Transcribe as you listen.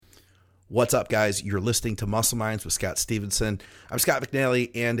What's up, guys? You're listening to Muscle Minds with Scott Stevenson. I'm Scott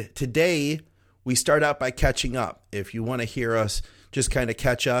McNally, and today we start out by catching up. If you want to hear us just kind of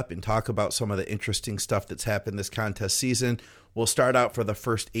catch up and talk about some of the interesting stuff that's happened this contest season, we'll start out for the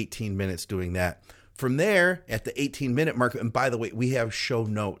first 18 minutes doing that. From there, at the 18-minute mark, and by the way, we have show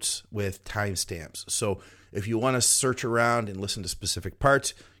notes with timestamps. So if you want to search around and listen to specific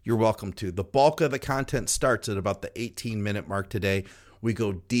parts, you're welcome to. The bulk of the content starts at about the 18-minute mark today. We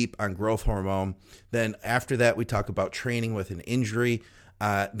go deep on growth hormone. Then after that, we talk about training with an injury.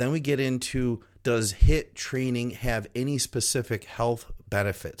 Then we get into, does HIIT training have any specific health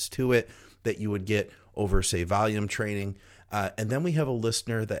benefits to it that you would get over, say, volume training? And then we have a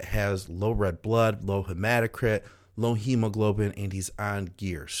listener that has low red blood, low hematocrit, low hemoglobin, and he's on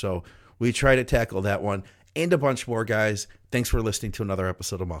gear. So we try to tackle that one and a bunch more, guys. Thanks for listening to another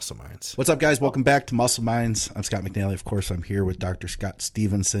episode of Muscle Minds. What's up, guys? Welcome back to Muscle Minds. I'm Scott McNally. Of course, I'm here with Dr. Scott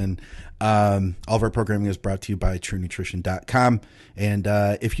Stevenson. All of our programming is brought to you by TrueNutrition.com. And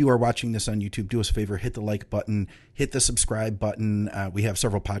if you are watching this on YouTube, do us a favor, hit the like button, hit the subscribe button. We have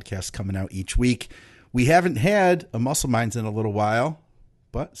several podcasts coming out each week. We haven't had a Muscle Minds in a little while,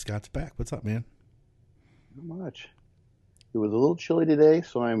 but Scott's back. What's up, man? Not much. It was a little chilly today,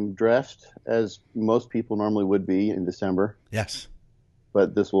 so I'm dressed as most people normally would be in December. Yes.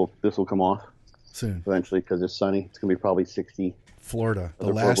 But this will come off soon eventually because it's sunny. It's going to be probably 60. Florida, the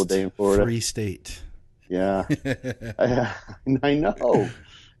last day in Florida. Free state. Yeah. I know.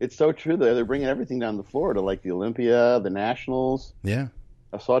 It's so true. They're bringing everything down to Florida, like the Olympia, the Nationals. Yeah.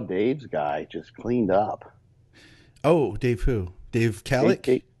 I saw Dave's guy just cleaned up. Oh, Dave who? Dave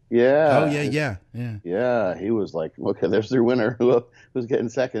Kalick? Yeah. Oh, yeah. Yeah, he was like, okay, there's their winner. Who's getting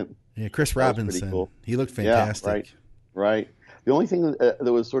second? Yeah, Chris Robinson. Cool. He looked fantastic. Yeah, right. The only thing that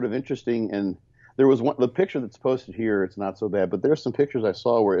was sort of interesting, and there was the picture that's posted here, it's not so bad, but there's some pictures I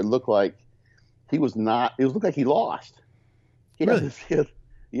saw where it looked like it looked like he lost. Really?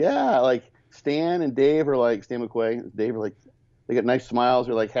 Yeah, like Stan and Dave are like, Stan McQuay, Dave are like, they get nice smiles,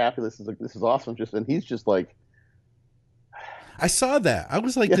 they're like happy, this is awesome, and he's just like, I saw that. I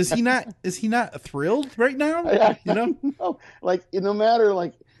was like, is he not thrilled right now? You know? No. Like, no matter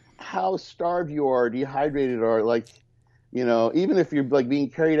like how starved you are, dehydrated, or like, you know, even if you're like being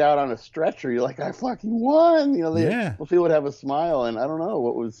carried out on a stretcher, you're like, I fucking won. You know, people would have a smile, and I don't know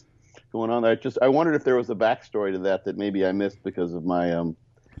what was going on there. I wondered if there was a backstory to that maybe I missed because of my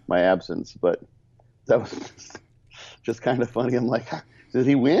my absence, but that was just kind of funny. I'm like, did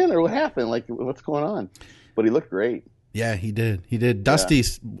he win or what happened? Like, what's going on? But he looked great. Yeah, he did. Dusty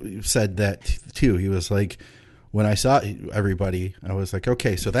said that too. He was like, when I saw everybody, I was like,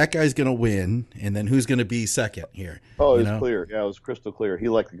 okay, so that guy's going to win, and then who's going to be second here? Oh, it was clear. Yeah, it was crystal clear. He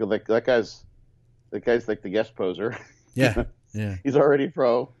like that guy's like the guest poser. Yeah, yeah. He's already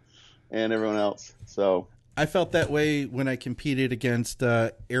pro, and everyone else. So I felt that way when I competed against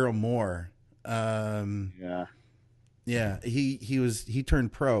Errol Moore. Yeah. He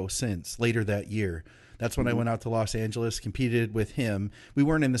turned pro since later that year. That's when I went out to Los Angeles, competed with him. We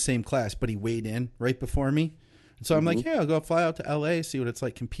weren't in the same class, but he weighed in right before me. And so I'm like, yeah, I'll go fly out to L.A., see what it's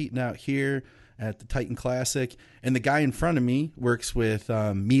like competing out here at the Titan Classic. And the guy in front of me works with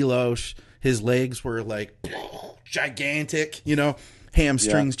Milos. His legs were like gigantic, you know,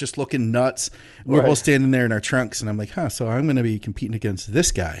 hamstrings just looking nuts. We're both standing there in our trunks, and I'm like, so I'm going to be competing against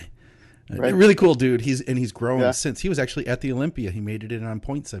this guy. Right. Really cool dude. He's grown since. He was actually at the Olympia. He made it in on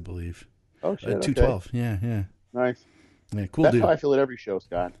points, I believe. Oh, shit. 212. Okay. Yeah. Nice. Yeah, cool That's dude. how I feel at every show,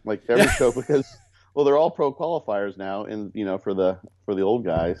 Scott. Like every show, because they're all pro qualifiers now, and for the old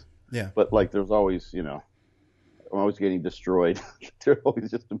guys. Yeah. But like, there's always, I'm always getting destroyed. They're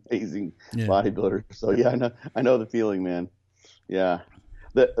always just amazing bodybuilders. So yeah, I know the feeling, man. Yeah.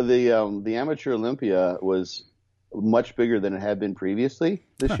 The amateur Olympia was much bigger than it had been previously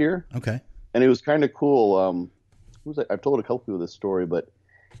this year. Okay. And it was kind of cool. I've told a couple people this story, but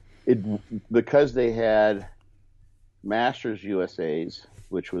because they had Masters USAs,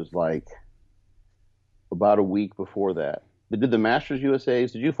 which was like about a week before that. They did the Masters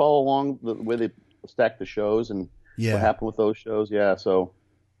USAs. Did you follow along the way they stacked the shows and what happened with those shows? Yeah, so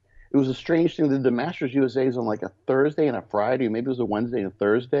it was a strange thing. They did the Masters USAs on like a Thursday and a Friday, maybe it was a Wednesday and a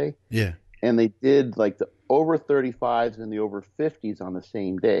Thursday. Yeah. And they did like the over 35s and the over 50s on the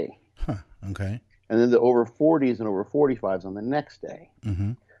same day. Huh, okay. And then the over 40s and over 45s on the next day.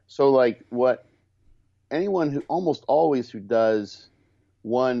 Mm-hmm. So like anyone who does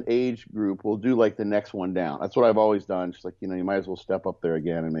one age group will do like the next one down. That's what I've always done. Just like, you might as well step up there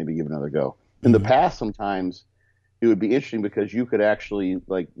again and maybe give it another go. In the past, sometimes it would be interesting because you could actually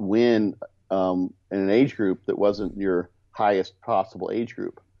like win in an age group that wasn't your highest possible age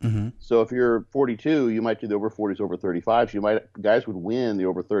group. Mm-hmm. So if you're 42, you might do the over 40s, over 35s. Guys would win the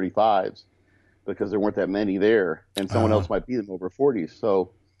over 35s because there weren't that many there, and someone else might beat them over 40s.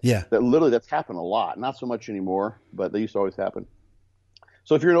 So yeah, that's happened a lot. Not so much anymore, but they used to always happen.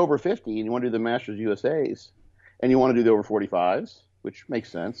 So if you're an over 50 and you want to do the Masters USAs, and you want to do the over 45s, which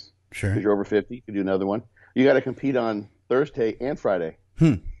makes sense, sure, because you're over 50, you can do another one. You got to compete on Thursday and Friday.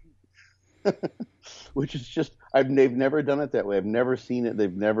 Which is just, they've never done it that way. I've never seen it.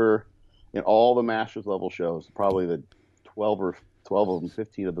 They've never, in all the Masters level shows, probably the 12 of them,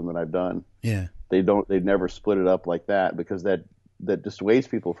 15 of them that I've done. Yeah. They've never split it up like that, because that dissuades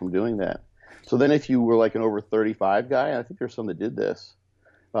people from doing that. So then if you were like an over 35 guy, I think there's some that did this,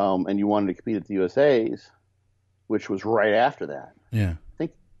 and you wanted to compete at the USAs, which was right after that. Yeah.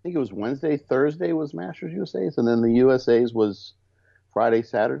 I think it was Wednesday, Thursday was Masters USAs, and then the USAs was Friday,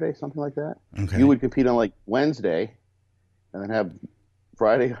 Saturday, something like that. Okay. You would compete on like Wednesday, and then have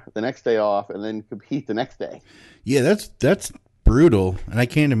Friday the next day off, and then compete the next day. Yeah, that's brutal, and I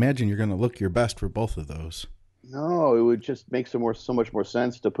can't imagine you're going to look your best for both of those. No, it would just make so much more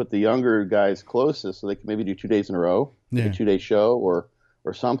sense to put the younger guys closest, so they can maybe do 2 days in a row, like a 2-day show or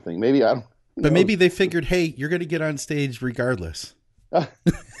something. Maybe I don't. But maybe they figured, hey, you're going to get on stage regardless.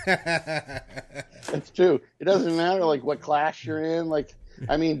 That's true. It doesn't matter like what class you're in. Like,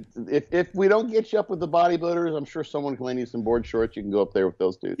 I mean, if we don't get you up with the bodybuilders, I'm sure someone can lend you some board shorts. You can go up there with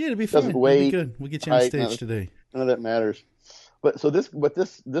those dudes. Yeah, it'd be fun. It'd be good. We'll get you on stage today. None of that matters. But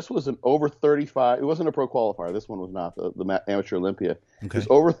this was an over 35. It wasn't a pro qualifier. This one was not the Amateur Olympia. Okay. It was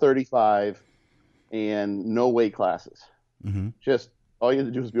over 35 and no weight classes. Mm-hmm. Just all you had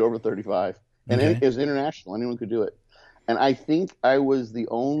to do was be over 35, and it was international. Anyone could do it. And I think I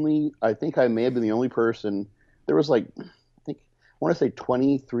may have been the only person. There was like, I want to say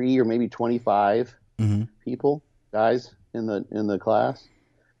 23 or maybe 25 people, guys in the class.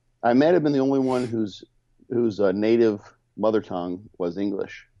 I may have been the only one whose native mother tongue was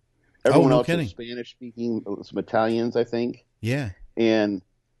English. Everyone else was Spanish speaking, some Italians, I think. Yeah. And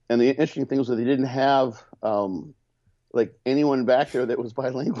the interesting thing was that they didn't have like anyone back there that was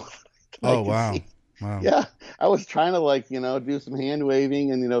bilingual. Oh wow. Wow. Yeah, I was trying to do some hand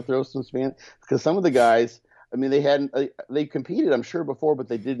waving and throw some Spanish, because some of the guys, I mean, they competed, I'm sure, before, but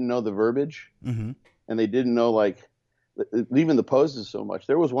they didn't know the verbiage, and they didn't know even the poses so much.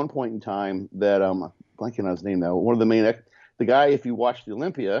 There was one point in time that I'm blanking on his name now. One of the guy, if you watch the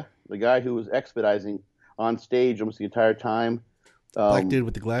Olympia, the guy who was expediting on stage almost the entire time, black dude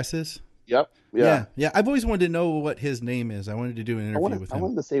with the glasses. Yep. Yeah. I've always wanted to know what his name is. I wanted to do an interview with him. I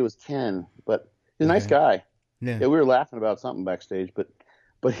wanted to say it was Ken, but. He's a nice guy. Yeah, we were laughing about something backstage, but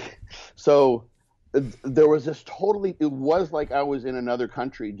so there was this it was like I was in another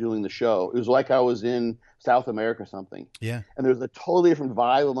country doing the show. It was like I was in South America or something. Yeah. And there's a totally different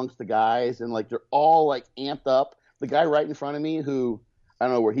vibe amongst the guys, and they're all amped up. The guy right in front of me, who I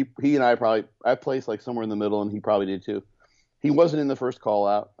don't know where he and I placed somewhere in the middle, and he probably did too. He wasn't in the first call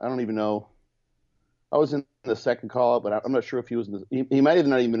out. I don't even know. I was in the second call out, but I'm not sure if he was he might have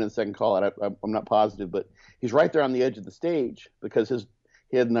not even been in the second call out. I'm not positive, but he's right there on the edge of the stage, because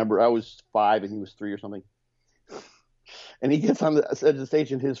he had number. I was 5 and he was 3 or something. And he gets on the edge of the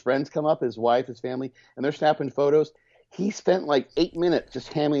stage, and his friends come up, his wife, his family, and they're snapping photos. He spent 8 minutes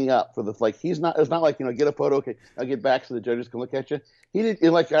just hamming up for the he's not. It's not get a photo. Okay, I'll get back so the judges can look at you. He didn't He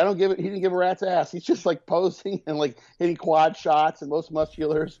didn't give a rat's ass. He's just posing and hitting quad shots and most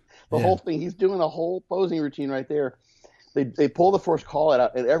musculars. The whole thing. He's doing a whole posing routine right there. They pull the first call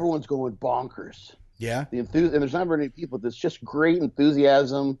out, and everyone's going bonkers. Yeah. And there's not very many people. There's just great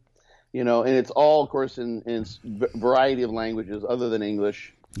enthusiasm, and it's all, of course, in variety of languages other than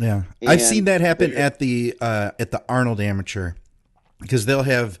English. Yeah, I've seen that happen at the Arnold Amateur, because they'll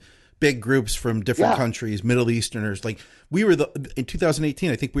have big groups from different countries, Middle Easterners. We were in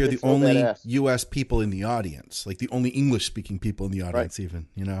 2018. I think we were the only badass U.S. people in the audience, the only English speaking people in the audience, even.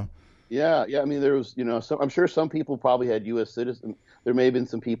 Yeah. I mean, there was, I'm sure some people probably had U.S. citizens. There may have been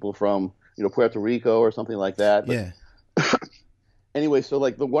some people from Puerto Rico or something like that. But yeah. Anyway, so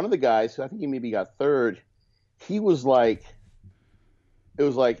one of the guys, who I think he maybe got third, he was it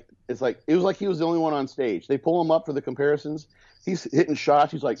was like he was the only one on stage. They pull him up for the comparisons. He's hitting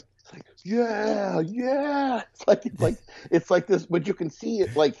shots. He's like, yeah. It's like this, but you can see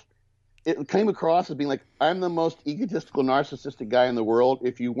it. It came across as being I'm the most egotistical, narcissistic guy in the world.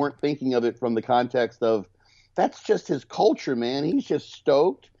 If you weren't thinking of it from the context of, that's just his culture, man. He's just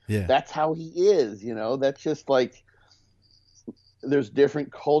stoked. Yeah. That's how he is. That's just there's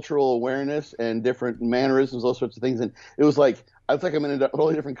different cultural awareness and different mannerisms, those sorts of things. And it was I was I'm in a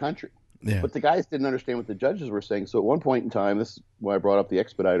totally different country. Yeah. But the guys didn't understand what the judges were saying. So at one point in time, this is why I brought up the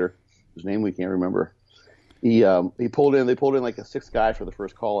expediter, whose name we can't remember. He pulled in. They pulled in like a sixth guy for the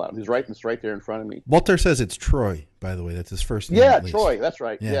first call out. He's right there in front of me. Walter says it's Troy, by the way. That's his first name. Yeah, Troy. That's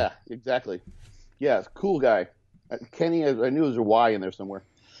right. Yeah, exactly. Yeah, cool guy. Kenny, I knew there was a Y in there somewhere.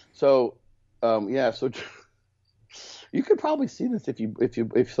 So, so you could probably see this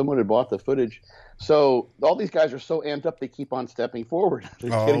if someone had bought the footage. So all these guys are so amped up, they keep on stepping forward. They're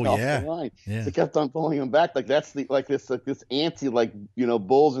getting off the line. Yeah. They kept on pulling them back. Like that's this antsy,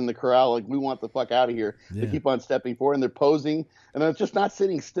 bulls in the corral. Like we want the fuck out of here. Yeah. They keep on stepping forward and they're posing, and they're just not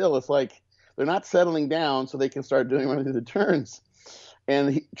sitting still. It's like they're not settling down so they can start doing one of the turns.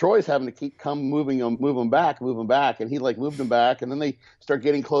 And Troy's having to keep moving them back, and he like moved them back, and then they start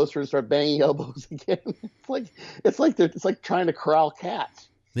getting closer and start banging elbows again. It's like trying to corral cats.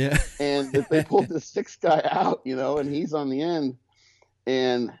 Yeah. And they pulled this sixth guy out, and he's on the end,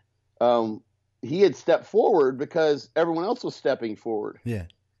 and he had stepped forward because everyone else was stepping forward. Yeah.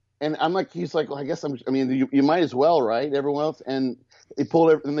 And I'm like, he's like, well, I guess you might as well, right? Everyone else, and they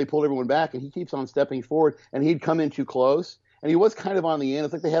pulled everyone back, and he keeps on stepping forward, and he'd come in too close. And he was kind of on the end.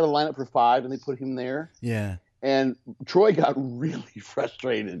 It's like they had a lineup for 5, and they put him there. Yeah. And Troy got really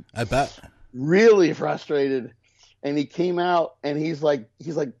frustrated. I bet. Really frustrated. And he came out, and he's like,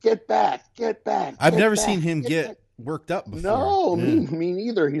 get back. I've never seen him get worked up before. No, me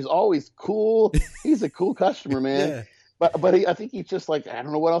neither. He's always cool. He's a cool customer, man. Yeah. But I think he's just like, I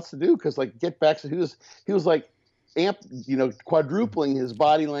don't know what else to do because like get back. So he was like quadrupling his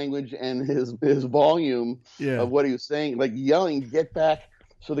body language and his volume of what he was saying, like yelling, get back.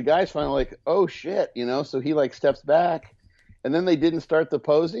 So the guy's finally like, oh shit, so he like steps back, and then they didn't start the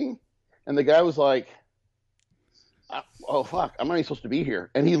posing, and the guy was like, oh fuck, I'm not even supposed to be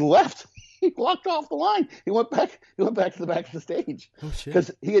here. And he left. He walked off the line. He went back to the back of the stage. Oh shit.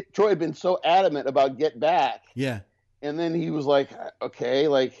 Because Troy had been so adamant about get back. Yeah. And then he was like, okay,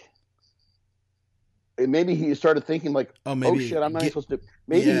 like maybe he started thinking like, oh shit, I'm not supposed to.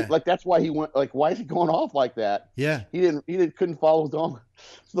 Maybe like that's why he went. Like, why is he going off like that? Yeah, he couldn't follow his own.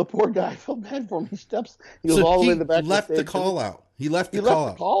 So the poor guy felt bad for him. He goes all the way in the back. He left the call out. He left the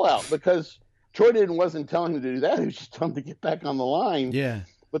call out because Troy wasn't telling him to do that. He was just telling him to get back on the line. Yeah.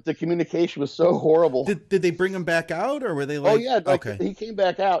 But the communication was so horrible. Did they bring him back out, or were they like? Oh yeah, okay. He came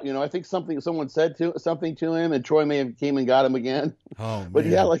back out. I think someone said something to him, and Troy may have came and got him again. Oh man. But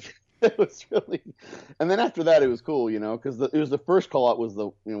yeah, like. It was really, and then after that it was cool, because it was the first call out was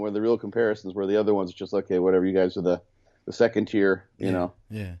the where the real comparisons were. The other ones just okay, whatever. You guys are the second tier,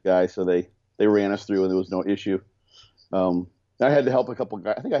 guys. So they ran us through and there was no issue. I had to help a couple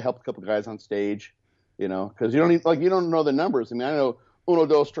guys. I think I helped a couple guys on stage, because you don't know the numbers. I mean, I know uno,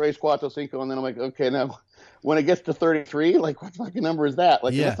 dos, tres, cuatro, cinco, and then I'm like, okay, now when it gets to 33, like what fucking number is that?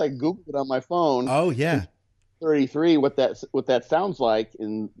 Like unless I Google it on my phone. Oh yeah. 33, what that sounds like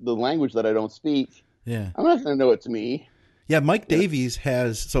in the language that I don't speak. Yeah. I'm not going to know it's me. Yeah, Mike Davies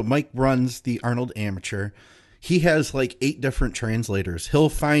Mike runs the Arnold Amateur. He has like 8 different translators. He'll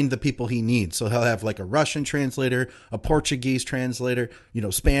find the people he needs. So he'll have like a Russian translator, a Portuguese translator,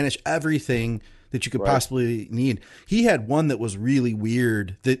 Spanish, everything that you could possibly need. He had one that was really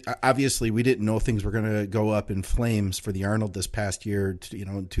weird that obviously we didn't know things were going to go up in flames for the Arnold this past year,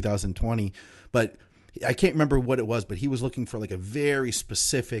 in 2020, but I can't remember what it was, but he was looking for like a very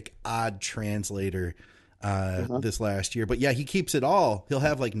specific odd translator this last year. But yeah, he keeps it all. He'll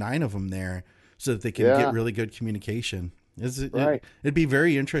have like 9 of them there so that they can get really good communication. It'd be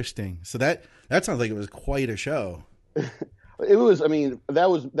very interesting. So that sounds like it was quite a show. It was. I mean,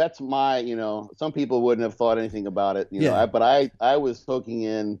 that's my. Some people wouldn't have thought anything about it. But I was soaking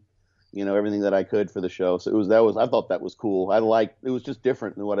in. Everything that I could for the show. So I thought that was cool. It was just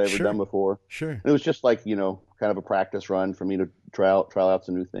different than what I've ever done before. Sure. And it was just like, kind of a practice run for me to try out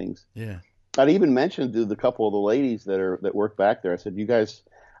some new things. Yeah. I'd even mentioned to the couple of the ladies that work back there, I said, you guys,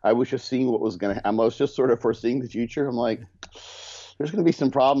 I was just seeing what was going to, I was just sort of foreseeing the future. I'm like, there's going to be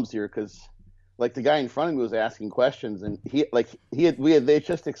some problems here. Cause like the guy in front of me was asking questions and they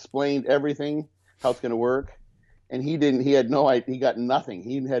just explained everything, how it's going to work. And he had no idea. He got nothing.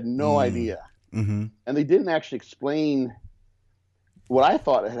 He had no idea. Mm-hmm. And they didn't actually explain what I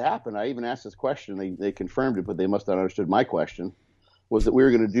thought had happened. I even asked this question. They confirmed it, but they must not have understood my question. Was that we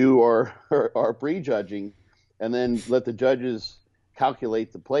were going to do our pre-judging and then let the judges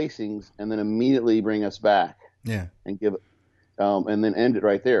calculate the placings and then immediately bring us back. Yeah. And give it, and then end it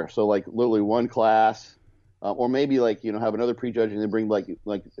right there. So like literally one class, or maybe like have another pre-judging and then bring like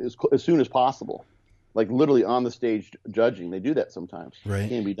as soon as possible. Like literally on the stage judging. They do that sometimes. Right. It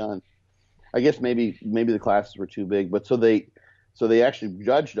can be done. I guess maybe the classes were too big, but so they So they actually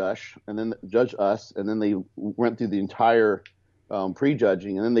judged us, and then they went through the entire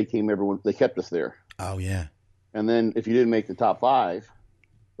prejudging, and then they kept us there. Oh yeah. And then if you didn't make the top 5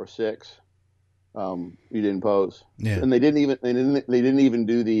 or 6, you didn't pose. Yeah. And they didn't even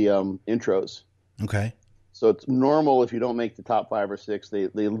do the intros. Okay. So it's normal if you don't make the top 5 or 6,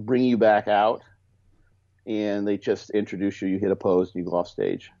 they bring you back out, and they just introduce you. You hit a pose, and you go off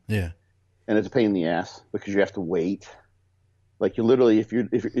stage. Yeah. And it's a pain in the ass because you have to wait. Like you literally,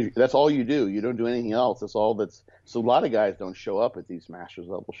 if that's all you do, you don't do anything else. That's all that's. So a lot of guys don't show up at these Masters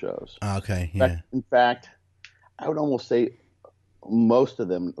level shows. Okay. Yeah. In fact, I would almost say most of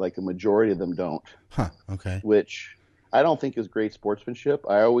them, like a majority of them, don't. Huh. Okay. Which I don't think is great sportsmanship.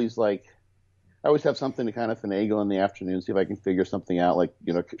 I always have something to kind of finagle in the afternoon, see if I can figure something out. Like,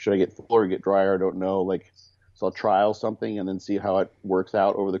 should I get full or get drier? I don't know. Like, so I'll trial something and then see how it works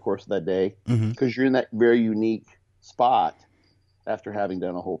out over the course of that day. Because you're in that very unique spot after having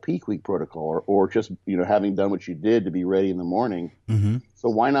done a whole peak week protocol or just, having done what you did to be ready in the morning. So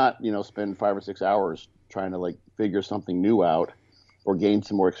why not, spend 5 or 6 hours trying to like figure something new out or gain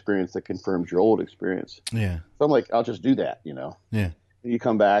some more experience that confirms your old experience. Yeah. So I'm like, I'll just do that, Yeah. And you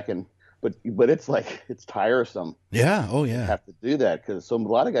come back but it's like, it's tiresome. Yeah. Oh yeah. You have to do that because a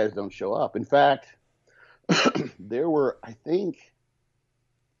lot of guys don't show up. In fact, there were, I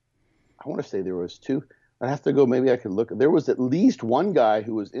want to say there was 2. I have to go. Maybe I can look. There was at least one guy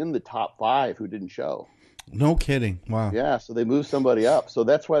who was in the top 5 who didn't show. No kidding. Wow. Yeah. So they moved somebody up. So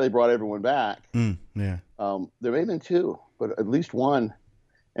that's why they brought everyone back. Yeah. There may have been 2, but at least one.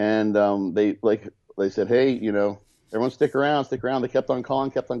 And they said, hey, everyone stick around. They kept on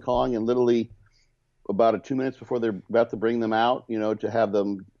calling, and literally about 2 minutes before they're about to bring them out, to have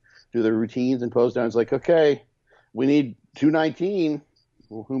them do their routines and pose down. It's like, okay, we need 219,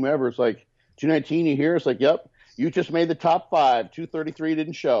 or whomever. It's like, 219, you hear? It's like, yep, you just made the top 5. 233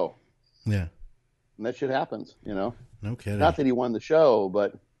 didn't show. Yeah. And that shit happens, No kidding. Not that he won the show,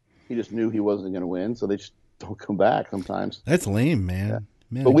 but he just knew he wasn't going to win, so they just don't come back sometimes. That's lame, man. Yeah.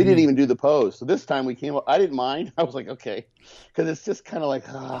 Man, but we didn't even do the pose. So this time we came up. I didn't mind. I was like, okay. Because it's just kind of like,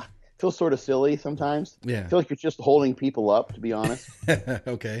 feels sort of silly sometimes. Yeah. I feel like you're just holding people up, to be honest.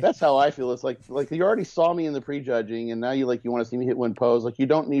 Okay. That's how I feel. It's like you already saw me in the prejudging, and now you want to see me hit one pose. Like, you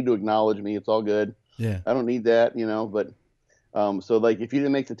don't need to acknowledge me. It's all good. Yeah. I don't need that, But so like, if you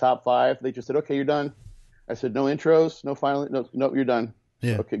didn't make the top 5, they just said, okay, you're done. I said, no intros, no final, no, you're done.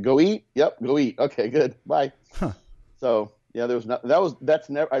 Yeah. Okay, go eat. Yep, go eat. Okay, good. Bye. Huh. So yeah,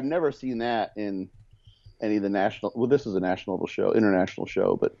 I've never seen that in any of the national. Well, this is a international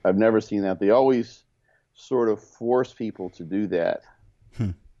show, but I've never seen that. They always sort of force people to do that.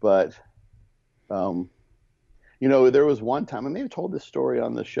 But, there was one time, I may have told this story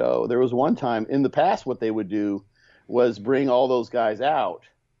on the show. There was one time in the past, what they would do was bring all those guys out.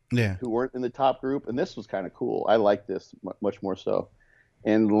 Yeah. Who weren't in the top group, and this was kind of cool. I like this much more so,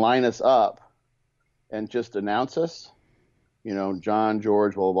 and line us up, and just announce us, John,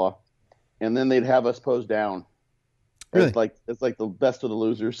 George, blah blah blah, and then they'd have us pose down. Really? It's like the best of the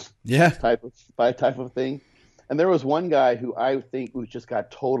losers. Yeah. Type of thing. And there was one guy who I think just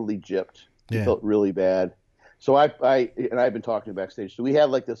got totally gypped. He felt really bad. So I've been talking backstage. So we had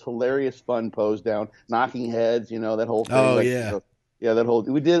like this hilarious, fun pose down, knocking heads, that whole thing. Oh, like, yeah. Yeah, that whole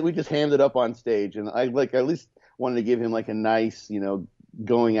we just hammed it up on stage, and I at least wanted to give him like a nice,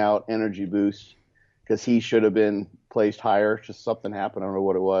 going out energy boost because he should have been placed higher. Just something happened. I don't know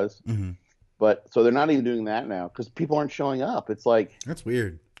what it was. But so they're not even doing that now because people aren't showing up. It's like, that's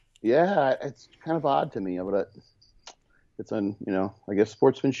weird. Yeah, it's kind of odd to me, but it's I guess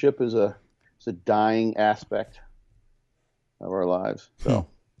sportsmanship is a dying aspect of our lives. So.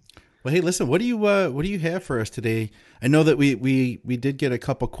 Well, hey, listen, what do you have for us today? I know that we did get a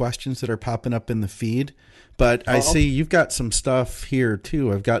couple questions that are popping up in the feed, but I see you've got some stuff here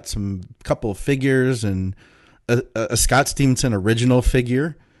too. I've got couple of figures and a Scott Stevenson original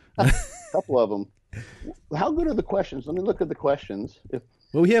figure. A couple of them. How good are the questions? Let me look at the questions.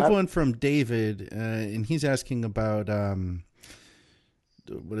 Well, we have one from David, and he's asking about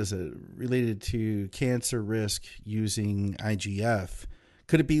what is it related to cancer risk using IGF.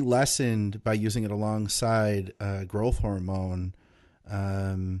 Could it be lessened by using it alongside growth hormone,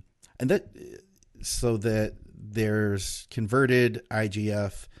 and that so that there's converted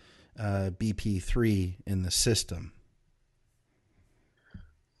IGF BP3 in the system?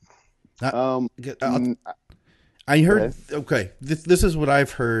 I heard. Okay, this is what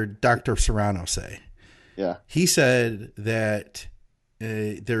I've heard Dr. Serrano say. Yeah, he said that.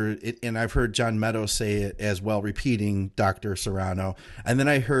 And I've heard John Meadows say it as well, repeating Dr. Serrano. And then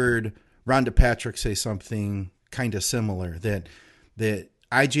I heard Rhonda Patrick say something kind of similar, that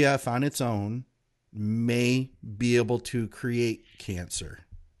IGF on its own may be able to create cancer.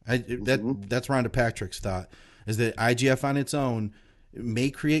 That's Rhonda Patrick's thought, is that IGF on its own may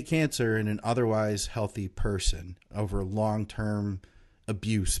create cancer in an otherwise healthy person over long-term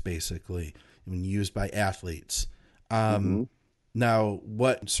abuse, basically, when used by athletes. Now,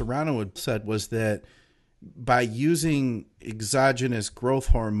 what Serrano had said was that by using exogenous growth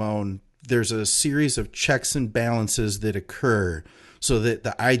hormone, there's a series of checks and balances that occur so that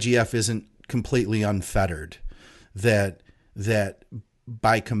the IGF isn't completely unfettered. That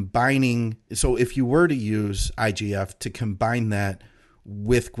by combining, so if you were to use IGF to combine that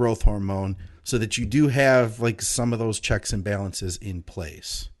with growth hormone, so that you do have like some of those checks and balances in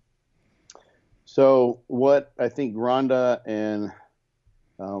place. So what I think Rhonda and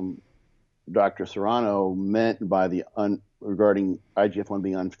Dr. Serrano meant by regarding IGF-1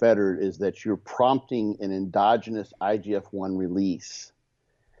 being unfettered is that you're prompting an endogenous IGF-1 release.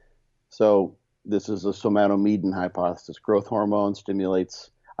 So this is a somatomedin hypothesis. Growth hormone stimulates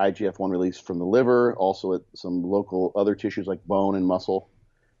IGF-1 release from the liver, also at some local other tissues like bone and muscle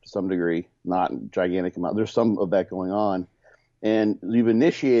to some degree, not gigantic amount. There's some of that going on. And you've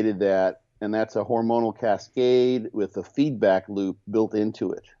initiated that, and that's a hormonal cascade with a feedback loop built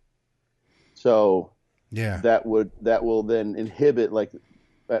into it. So that will then inhibit, like,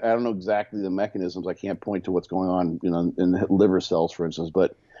 I don't know exactly the mechanisms. I can't point to what's going on, in the liver cells, for instance,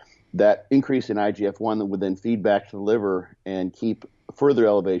 but that increase in IGF-1 that would then feed back to the liver and keep further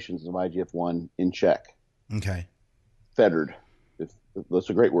elevations of IGF-1 in check. Okay. Fettered. That's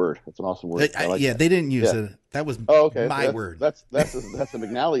a great word. That's an awesome word. They didn't use it. That was my word. That's a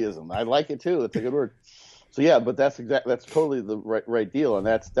McNallyism. I like it too. It's a good word. So but that's totally the right deal, and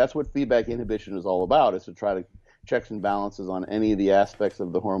that's what feedback inhibition is all about. Is to try to checks and balances on any of the aspects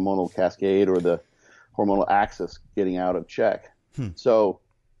of the hormonal cascade or the hormonal axis getting out of check. So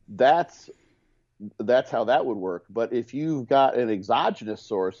that's how that would work. But if you've got an exogenous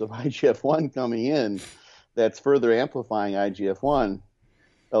source of IGF-1 coming in that's further amplifying IGF-1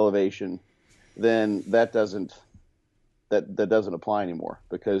 elevation, then that doesn't apply anymore,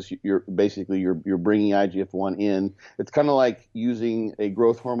 because you're bringing IGF-1 in. It's kind of like using a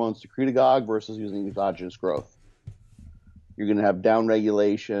growth hormone secretagogue versus using exogenous growth. You're going to have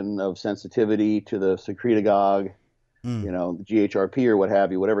downregulation of sensitivity to the secretagogue, the GHRP or what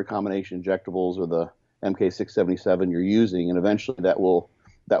have you, whatever combination injectables or the MK677 you're using, and eventually that will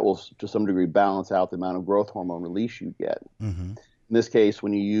to some degree balance out the amount of growth hormone release you get. In this case,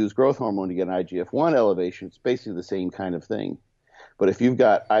 when you use growth hormone to get an IGF-1 elevation, it's basically the same kind of thing. But if you've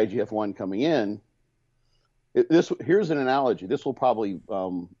got IGF-1 coming in, here's an analogy. This will probably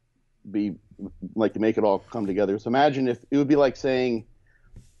be like to make it all come together. So imagine if it would be like saying,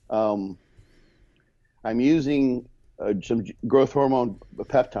 I'm using some growth hormone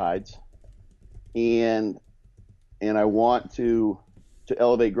peptides, and I want to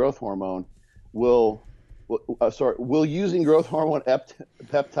elevate growth hormone. Will using growth hormone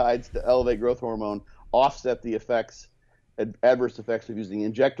peptides to elevate growth hormone offset the adverse effects of using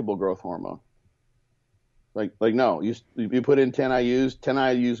injectable growth hormone? Like no, you put in 10 IUs, 10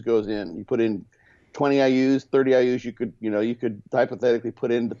 IUs goes in. You put in 20 IUs, 30 IUs, you could hypothetically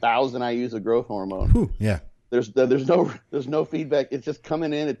put in 1,000 IUs of growth hormone. Whew, yeah. There's no feedback. It's just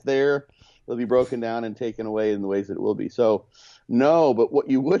coming in. It's there. It'll be broken down and taken away in the ways that it will be. So no, but what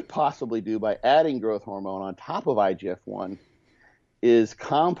you would possibly do by adding growth hormone on top of IGF-1 is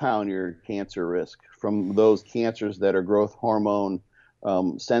compound your cancer risk from those cancers that are growth hormone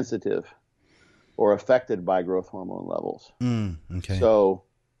sensitive or affected by growth hormone levels. Okay. So,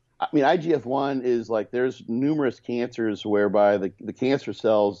 I mean, IGF-1 is like, there's numerous cancers whereby the cancer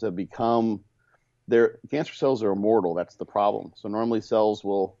cells have become, cancer cells are immortal. That's the problem. So normally cells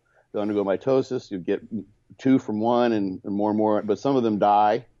will undergo mitosis. You get 2 from 1 and more, but some of them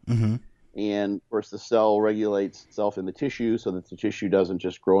die. And of course the cell regulates itself in the tissue so that the tissue doesn't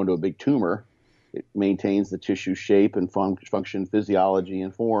just grow into a big tumor. It maintains the tissue shape and function, physiology,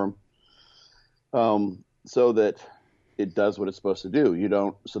 and form, so that it does what it's supposed to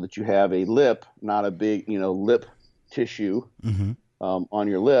do. So that you have a lip, not a big, lip tissue on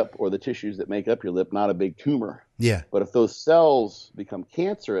your lip, or the tissues that make up your lip, not a big tumor. Yeah. But if those cells become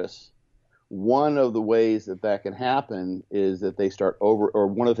cancerous, one of the ways that can happen is that they start or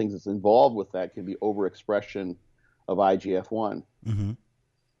one of the things that's involved with that can be overexpression of IGF-1.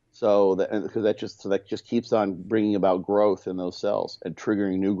 So that just keeps on bringing about growth in those cells and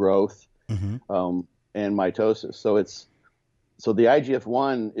triggering new growth and mitosis. So the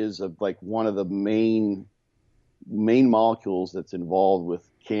IGF-1 is like one of the main main molecules that's involved with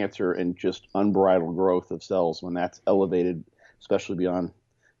cancer and just unbridled growth of cells when that's elevated, especially beyond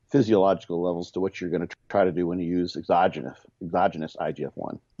physiological levels to what you're going to try to do when you use exogenous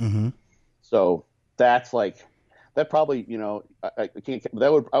IGF-1. Mm-hmm. So that's like, that probably, you know, I can't,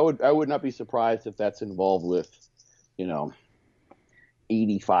 I would not be surprised if that's involved with, you know,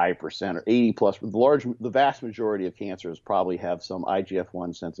 85% or 80 plus. The vast majority of cancers probably have some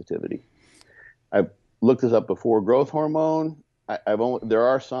IGF-1 sensitivity. I've looked this up before. Growth hormone, there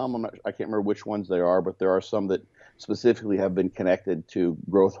are some, I can't remember which ones they are, but there are some that specifically have been connected to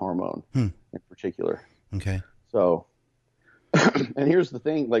growth hormone in particular. Okay. So, and here's the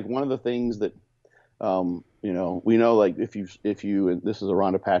thing, like one of the things that, you know, we know, like if you, and this is a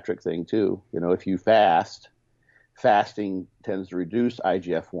Rhonda Patrick thing too, you know, if you fasting tends to reduce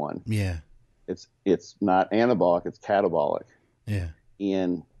IGF-1. Yeah. It's not anabolic, it's catabolic. Yeah.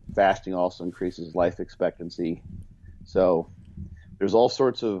 And fasting also increases life expectancy. So there's all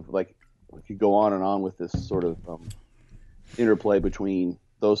sorts of, like, we could go on and on with this sort of interplay between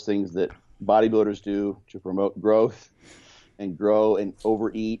those things that bodybuilders do to promote growth and grow and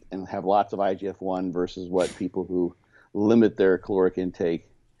overeat and have lots of IGF-1 versus what people who limit their caloric intake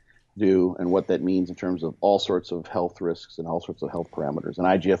do, and what that means in terms of all sorts of health risks and all sorts of health parameters. And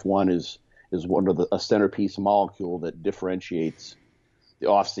IGF-1 is one of a centerpiece molecule that differentiates the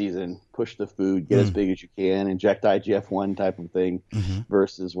off season, push the food, get as big as you can, inject IGF-1 type of thing,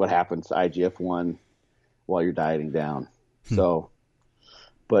 versus what happens to IGF-1 while you're dieting down. So,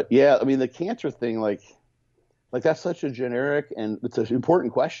 but yeah, I mean, the cancer thing, like that's such a generic, and it's an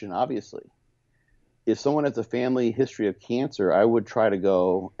important question, obviously. If someone has a family history of cancer, I would try to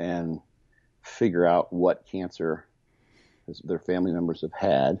go and figure out what cancer their family members have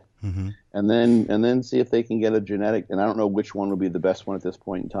had, and then see if they can get a genetic. And I don't know which one would be the best one at this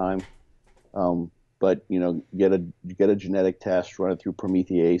point in time, but you know, get a genetic test, run it through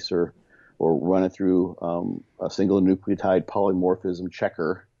Promethease or run it through a single nucleotide polymorphism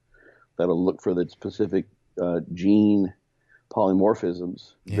checker that'll look for the specific gene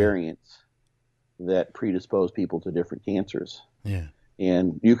polymorphisms variants that predispose people to different cancers. Yeah.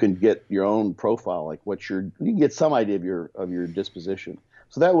 And you can get your own profile, like you can get some idea of your disposition.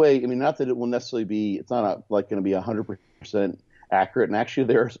 So that way, I mean, not that it will necessarily be, it's not going to be 100% accurate. And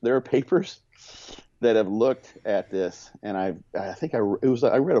actually there are papers that have looked at this, and I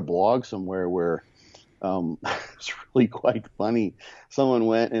read a blog somewhere where it's really quite funny. Someone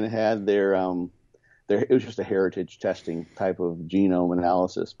went and had it was just a heritage testing type of genome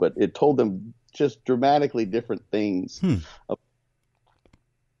analysis, but it told them just dramatically different things of,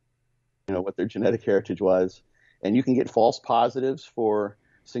 you know, what their genetic heritage was. And you can get false positives for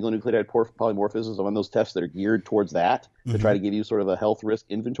single nucleotide polymorphisms on those tests that are geared towards that to try to give you sort of a health risk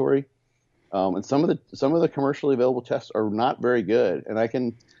inventory. And some of the commercially available tests are not very good.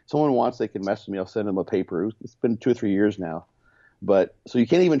 And someone wants, they can message me. I'll send them a paper. It's been 2 or 3 years now. But so you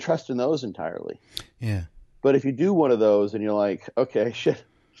can't even trust in those entirely. Yeah. But if you do one of those and you're like, okay, shit,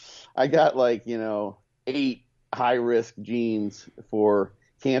 I got 8 high risk genes for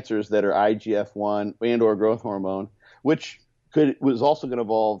cancers that are IGF-1 and or growth hormone, which was also going to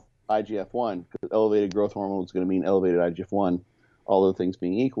involve IGF-1, because elevated growth hormone is going to mean elevated IGF-1, all other things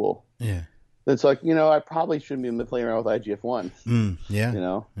being equal. Yeah. It's like, you know, I probably shouldn't be playing around with IGF-1. Yeah. You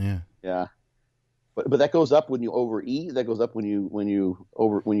know? Yeah. Yeah. But that goes up when you overeat. That goes up when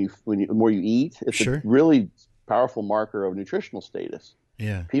the more you eat. It's a really powerful marker of nutritional status.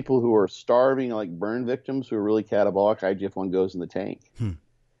 Yeah. People who are starving, like burn victims who are really catabolic, IGF-1 goes in the tank.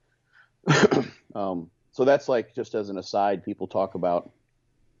 So that's like, just as an aside, people talk about,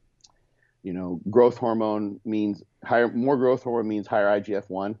 you know, growth hormone means more growth hormone means higher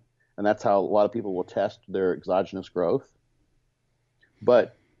IGF-1, and that's how a lot of people will test their exogenous growth.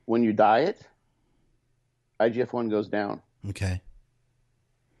 But when you diet, IGF-1 goes down. Okay.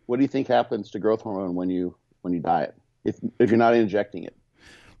 What do you think happens to growth hormone when you diet, if you're not injecting it?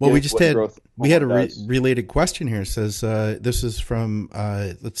 Well, we had a related question here. It says this is from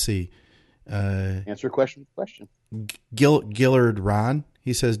let's see. Answer question. Gillard Ron.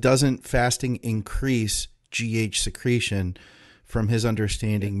 He says, doesn't fasting increase GH secretion? From his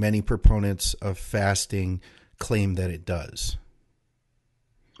understanding, many proponents of fasting claim that it does.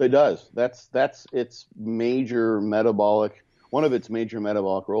 It does. That's its major metabolic, one of its major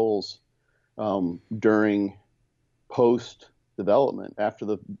metabolic roles during post development, after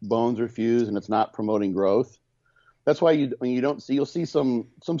the bones are fused and it's not promoting growth. That's why you'll see some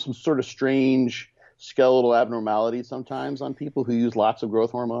sort of strange skeletal abnormalities sometimes on people who use lots of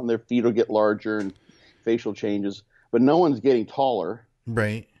growth hormone. Their feet will get larger and facial changes, but no one's getting taller.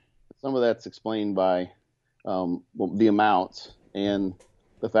 Right. Some of that's explained by the amounts and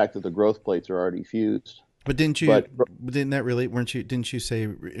the fact that the growth plates are already fused. But didn't that really, didn't you say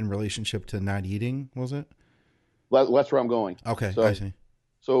in relationship to not eating, was it? That's where I'm going. Okay, so, I see.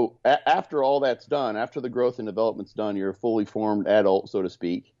 So after all that's done, after the growth and development's done, you're a fully formed adult, so to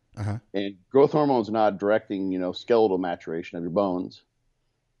speak. Uh-huh. And growth hormone's not directing, skeletal maturation of your bones.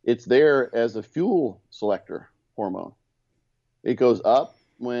 It's there as a fuel selector hormone. It goes up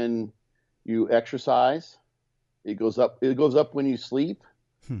when you exercise. It goes up when you sleep,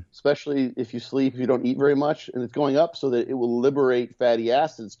 especially if you don't eat very much, and it's going up so that it will liberate fatty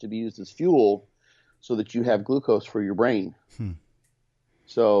acids to be used as fuel so that you have glucose for your brain.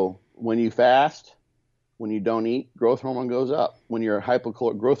 So when you fast, when you don't eat, growth hormone goes up. When you're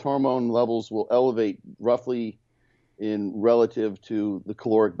hypocaloric, growth hormone levels will elevate roughly in relative to the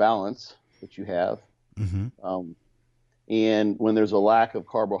caloric balance that you have. And when there's a lack of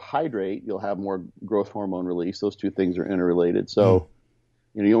carbohydrate, you'll have more growth hormone release. Those two things are interrelated. So,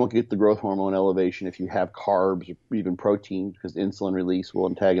 you won't get the growth hormone elevation if you have carbs or even protein, because insulin release will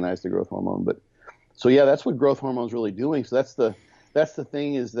antagonize the growth hormone. But so, yeah, that's what growth hormone is really doing. So that's the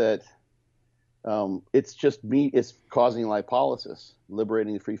thing, is that it's just meat. It's causing lipolysis,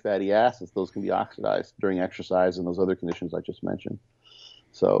 liberating the free fatty acids. Those can be oxidized during exercise and those other conditions I just mentioned.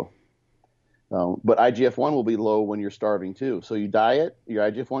 So, but IGF-1 will be low when you're starving too. So you diet, your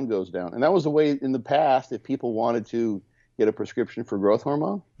IGF-1 goes down. And that was the way in the past, if people wanted to get a prescription for growth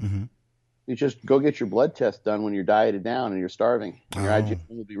hormone, you just go get your blood test done when you're dieted down and you're starving. And your IGF-1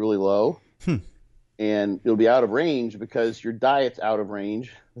 will be really low. And it'll be out of range because your diet's out of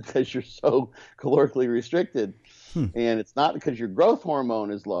range because you're so calorically restricted. And it's not because your growth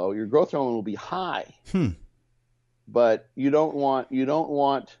hormone is low. Your growth hormone will be high. But you don't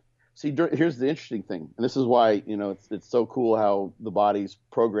want. See, here's the interesting thing, and this is why it's so cool how the body's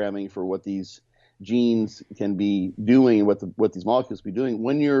programming for what these genes can be doing, what these molecules be doing.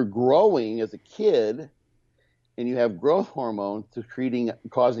 When you're growing as a kid, and you have growth hormone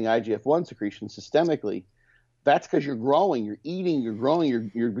causing IGF-1 secretion systemically, that's because you're growing, you're eating, you're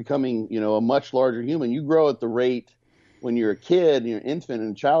growing, you're becoming a much larger human. You grow at the rate when you're a kid, you're an infant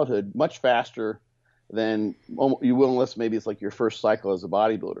in childhood, much faster than you will unless maybe it's like your first cycle as a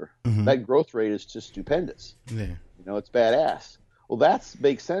bodybuilder. That growth rate is just stupendous. It's badass. Well, that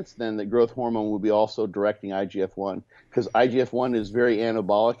makes sense then that growth hormone will be also directing IGF-1, because IGF-1 is very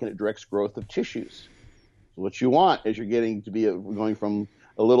anabolic and it directs growth of tissues. So what you want is you're getting to be going from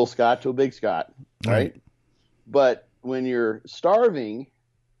a little Scott to a big Scott, right? But when you're starving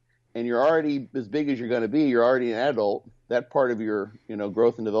and you're already as big as you're going to be, you're already an adult, that part of your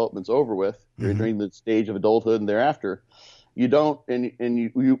growth and development's over with. You're entering the stage of adulthood and thereafter. You don't,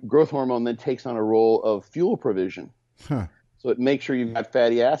 and growth hormone then takes on a role of fuel provision. So it makes sure you've got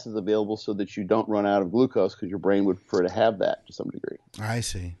fatty acids available so that you don't run out of glucose, because your brain would prefer to have that to some degree. I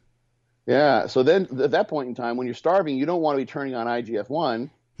see. Yeah. So then at that point in time, when you're starving, you don't want to be turning on IGF-1.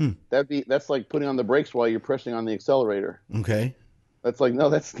 That's like putting on the brakes while you're pressing on the accelerator. Okay. That's like, no,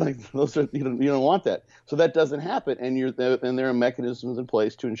 that's like, those are, you don't want that. So that doesn't happen. And there are mechanisms in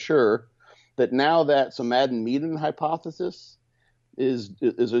place to ensure that now that Madden-Meaden hypothesis is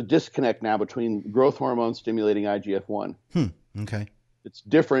a disconnect now between growth hormone stimulating IGF-1. Okay. It's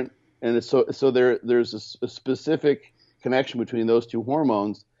different. And it's so there's a specific connection between those two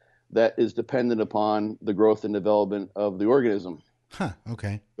hormones that is dependent upon the growth and development of the organism.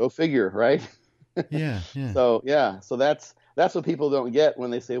 Okay. Go figure, right? Yeah. So that's what people don't get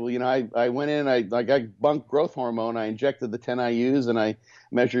when they say, well, I went in, I got bunked growth hormone, I injected the 10 IUs, and I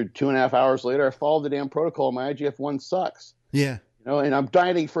measured 2.5 hours later, I followed the damn protocol, my IGF-1 sucks. Yeah. And I'm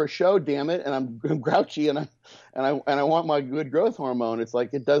dieting for a show, damn it, and I'm grouchy, and I want my good growth hormone. It's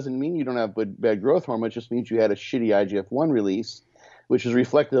like, it doesn't mean you don't have bad growth hormone. It just means you had a shitty IGF-1 release, which is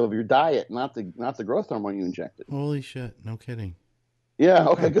reflective of your diet, not the growth hormone you injected. Holy shit! No kidding. Yeah.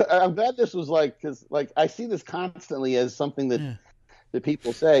 Okay. Good. I'm glad this was because I see this constantly as something that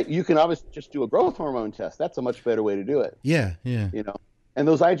people say. You can obviously just do a growth hormone test. That's a much better way to do it. Yeah. And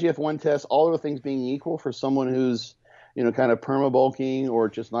those IGF-1 tests, all other things being equal, for someone who's kind of perma-bulking, or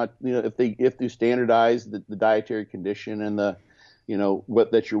just not, if they standardize the dietary condition and that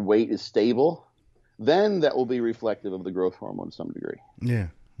your weight is stable, then that will be reflective of the growth hormone to some degree. Yeah.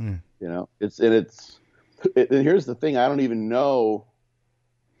 It's here's the thing. I don't even know.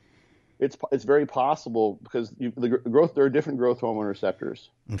 It's very possible because there are different growth hormone receptors.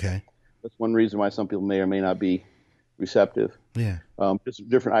 Okay. That's one reason why some people may or may not be receptive. Yeah. Just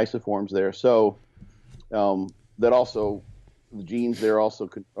different isoforms there. So that also, the genes there also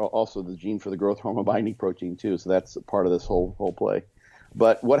the gene for the growth hormone binding protein too. So that's part of this whole play.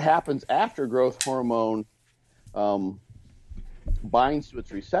 But what happens after growth hormone binds to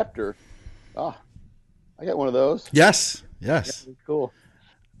its receptor. Ah, I got one of those. Yes. Yeah, cool.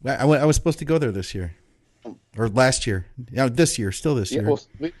 I was supposed to go there this year. Or last year. Yeah, this year. Still this year. Well,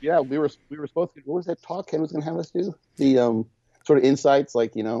 we were supposed to. What was that talk Ken was going to have us do? The sort of insights,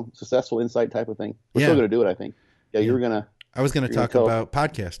 like, successful insight type of thing. We're still going to do it, I think. Yeah, you were going to. I was going to talk about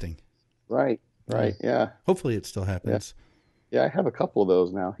podcasting. Right. Yeah. Hopefully it still happens. Yeah, I have a couple of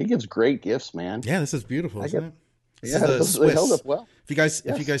those now. He gives great gifts, man. Yeah, this is beautiful, isn't it? They held up well. If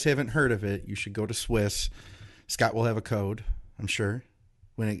you guys haven't heard of it, you should go to Swiss. Scott will have a code, I'm sure,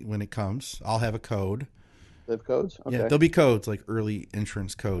 when it comes. I'll have a code. They have codes? Okay. Yeah, there'll be codes, like early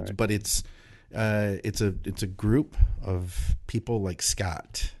insurance codes, right. But it's a group of people like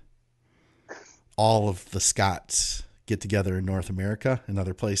Scott. All of the Scotts get together in North America and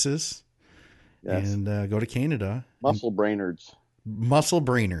other places, and go to Canada. Muscle Brainards. Muscle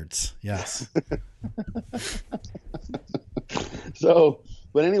Brainards, yes. So,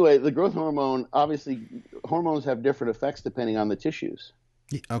 but anyway, the growth hormone, obviously, hormones have different effects depending on the tissues.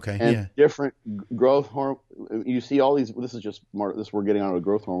 Okay. And different growth hormone. You see all these. This is just more. We're getting on a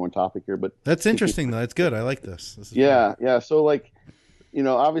growth hormone topic here, but that's interesting. Though. That's good. I like this. Yeah. So, like,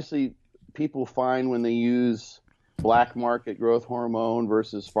 obviously, people find when they use black market growth hormone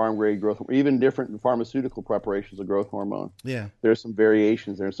versus farm grade growth, or even different pharmaceutical preparations of growth hormone. Yeah. There's some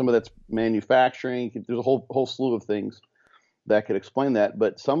variations there. Some of that's manufacturing. There's a whole slew of things that could explain that,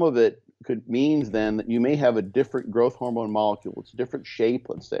 but some of it means then that you may have a different growth hormone molecule. It's a different shape,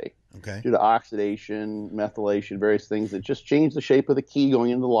 let's say, due to oxidation, methylation, various things that just change the shape of the key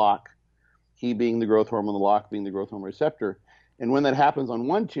going into the lock, key being the growth hormone, the lock being the growth hormone receptor. And when that happens on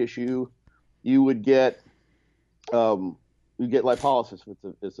one tissue, you would get lipolysis if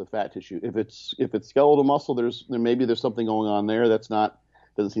it's a fat tissue. If it's skeletal muscle, there's something going on there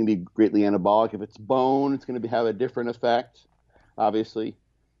doesn't seem to be greatly anabolic. If it's bone, it's going to have a different effect, obviously.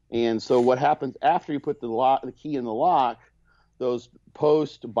 And so what happens after you put the key in the lock, those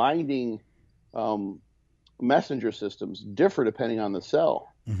post-binding messenger systems differ depending on the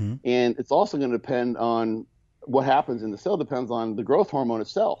cell. Mm-hmm. And it's also going to depend on what happens in the cell, depends on the growth hormone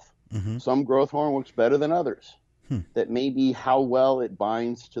itself. Mm-hmm. Some growth hormone works better than others. That may be how well it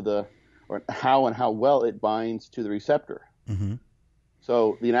binds to how well it binds to the receptor. Mm-hmm.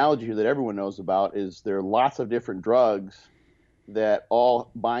 So the analogy here that everyone knows about is there are lots of different drugs that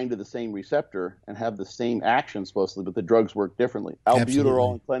all bind to the same receptor and have the same action supposedly, but the drugs work differently.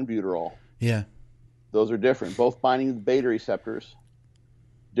 Albuterol and clenbuterol. Yeah. Those are different, both binding to the beta receptors,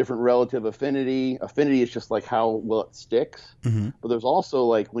 different relative affinity. Affinity is just like how well it sticks. Mm-hmm. But there's also,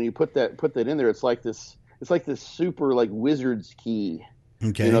 like, when you put that in there, it's like this super, like, wizard's key.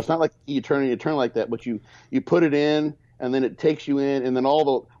 Okay. It's not like you turn like that, but you put it in, and then it takes you in, and then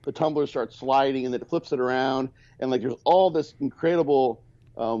all the tumblers start sliding, and then it flips it around, and, like, there's all this incredible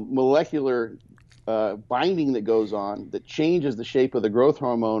molecular binding that goes on that changes the shape of the growth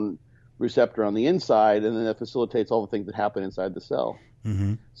hormone receptor on the inside, and then that facilitates all the things that happen inside the cell.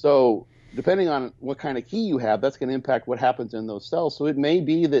 Mm-hmm. So depending on what kind of key you have, that's going to impact what happens in those cells. So it may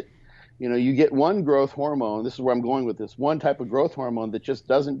be that you get one growth hormone. This is where I'm going with this. One type of growth hormone that just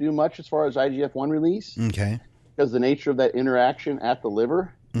doesn't do much as far as IGF-1 release. Okay. Because the nature of that interaction at the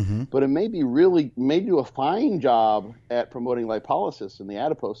liver. Mm-hmm. But it may do a fine job at promoting lipolysis in the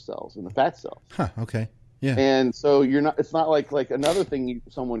adipose cells, in the fat cells. Huh, okay. Yeah. And so it's not like another thing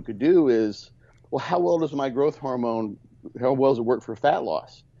someone could do is, well, how well does my growth hormone, how well does it work for fat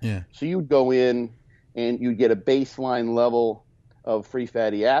loss? Yeah. So you'd go in and you'd get a baseline level of free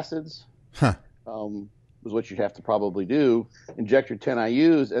fatty acids. Huh. Is what you'd have to probably do. Inject your 10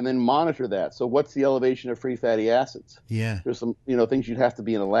 IUs and then monitor that. So what's the elevation of free fatty acids? Yeah. There's some things you'd have to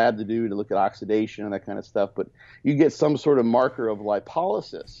be in a lab to do to look at oxidation and that kind of stuff. But you get some sort of marker of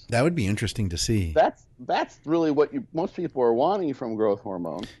lipolysis. That would be interesting to see. That's really what most people are wanting from growth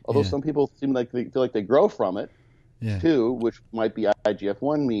hormone. Although some people seem like they feel like they grow from it too, which might be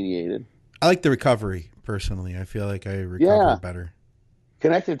IGF-1 mediated. I like the recovery personally. I feel like I recover better.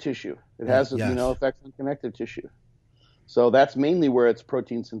 Connective tissue. It has effects on connective tissue. So that's mainly where its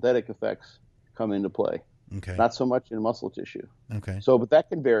protein synthetic effects come into play. Okay. Not so much in muscle tissue. Okay. So, but that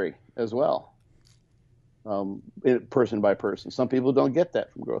can vary as well, person by person. Some people don't get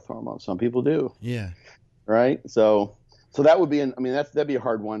that from growth hormone. Some people do. Yeah. Right. So that would be that'd be a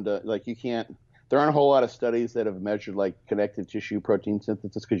hard one to, like, you can't. There aren't a whole lot of studies that have measured, like, connective tissue protein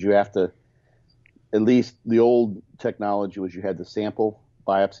synthesis, because you have to. At least the old technology was you had to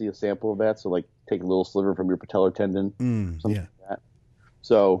biopsy a sample of that. So, like, take a little sliver from your patellar tendon, something like that.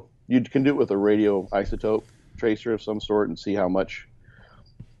 So you can do it with a radioisotope tracer of some sort and see how much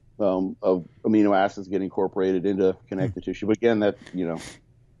of amino acids get incorporated into connective tissue. But again, that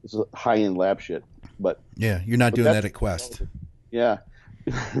it's high end lab shit. But yeah, you're not doing that at Quest. Yeah.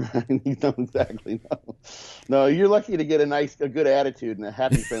 You don't exactly know. No, you're lucky to get a good attitude and a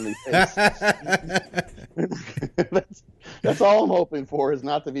happy, friendly face. that's all I'm hoping for, is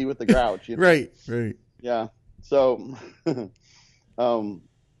not to be with the grouch. Right. Yeah. So,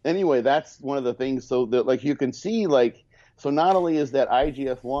 anyway, that's one of the things. So that, like, you can see, like, so not only is that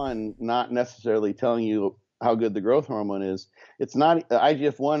IGF-1 not necessarily telling you how good the growth hormone is, it's not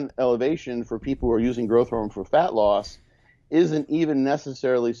IGF-1 elevation for people who are using growth hormone for fat loss isn't even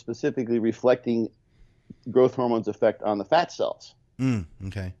necessarily specifically reflecting growth hormone's effect on the fat cells.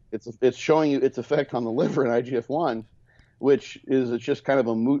 Okay. It's showing you its effect on the liver and IGF-1, which is it's just kind of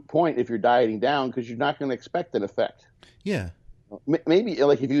a moot point if you're dieting down, because you're not going to expect an effect. Yeah. Maybe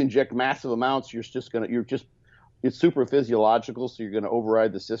like if you inject massive amounts, it's super physiological, so you're going to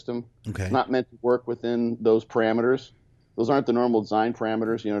override the system. Okay. It's not meant to work within those parameters. Those aren't the normal design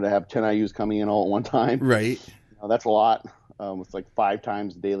parameters, to have 10 IUs coming in all at one time. Right. That's a lot. It's like 5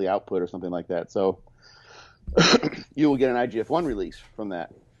 times daily output or something like that. So you will get an IGF-1 release from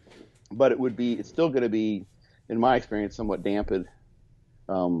that, but it's still going to be, in my experience, somewhat dampened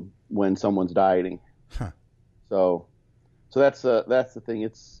when someone's dieting. Huh. So that's the thing.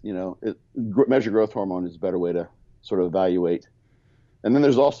 It's measure growth hormone is a better way to sort of evaluate. And then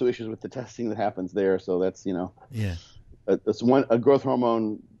there's also issues with the testing that happens there. So that's a growth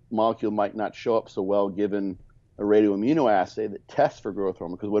hormone molecule might not show up so well given a radioimmunoassay that tests for growth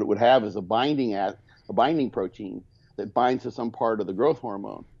hormone, because what it would have is a binding protein that binds to some part of the growth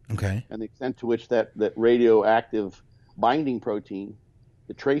hormone. Okay. And the extent to which that radioactive binding protein,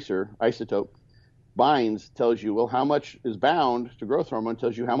 the tracer isotope, binds tells you, well, how much is bound to growth hormone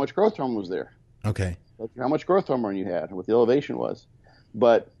tells you how much growth hormone was there. Okay. Tells you how much growth hormone you had and what the elevation was.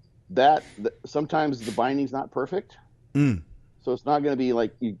 But sometimes the binding's not perfect. So it's not going to be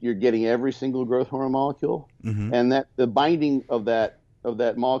like you're getting every single growth hormone molecule, and that the binding of that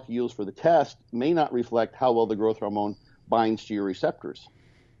molecules for the test may not reflect how well the growth hormone binds to your receptors.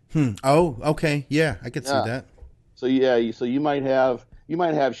 Oh, okay. Yeah, I could see that. So you might have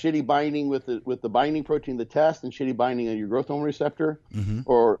shitty binding with the binding protein of the test and shitty binding on your growth hormone receptor,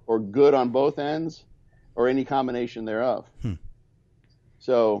 or good on both ends, or any combination thereof.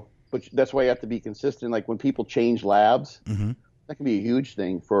 So, but that's why you have to be consistent. Like when people change labs, that can be a huge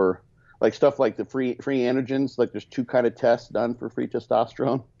thing for like stuff like the free androgens. Like there's 2 kind of tests done for free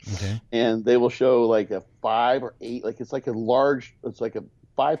testosterone, and they will show like a 5 or 8. Like it's like a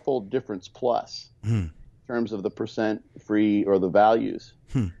 5-fold difference plus in terms of the percent free or the values.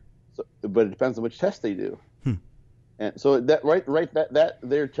 So, but it depends on which test they do. And so that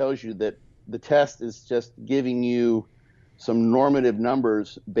there tells you that the test is just giving you some normative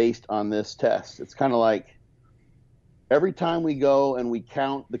numbers based on this test. It's kind of like every time we go and we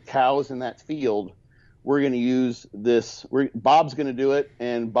count the cows in that field, we're going to use this. Bob's going to do it,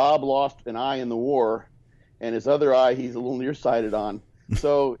 and Bob lost an eye in the war, and his other eye he's a little nearsighted on.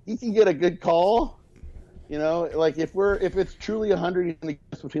 So he can get a good call. Like if it's truly 100, he's going to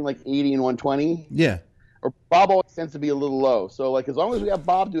guess between like 80 and 120. Yeah. Or Bob always tends to be a little low. So like as long as we have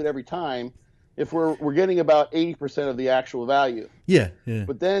Bob do it every time, if we're getting about 80% of the actual value. Yeah.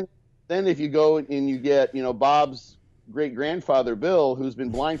 But then if you go and you get Bob's great grandfather Bill, who's been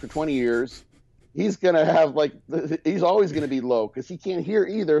blind for 20 years, he's gonna have he's always gonna be low because he can't hear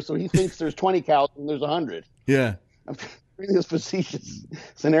either. So he thinks there's 20 cows and there's 100. Yeah. I'm reading this facetious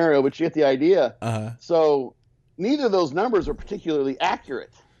scenario, but you get the idea. So neither of those numbers are particularly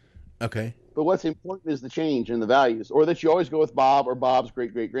accurate. Okay. But what's important is the change in the values, or that you always go with Bob or Bob's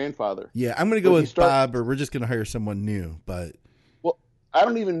great-great-grandfather. Yeah, I'm going to go with Bob, or we're just going to hire someone new. But I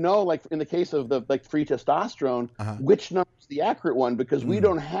don't even know, like in the case of the free testosterone, which number is the accurate one, because we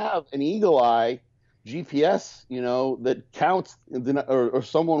don't have an eagle eye GPS, that counts, or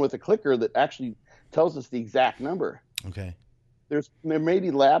someone with a clicker that actually tells us the exact number. Okay. There may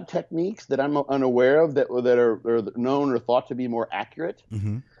be lab techniques that I'm unaware of that are known or thought to be more accurate.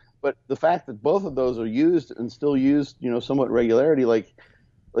 But the fact that both of those are used and still used, somewhat regularity,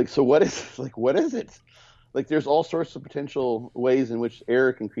 so what is it? Like there's all sorts of potential ways in which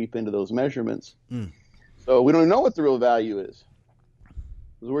error can creep into those measurements. So we don't know what the real value is,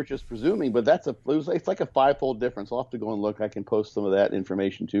 because we're just presuming. But it's like a 5-fold difference. I'll have to go and look. I can post some of that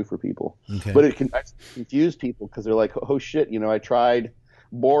information too for people. Okay. But it can confuse people because they're like, oh shit, I tried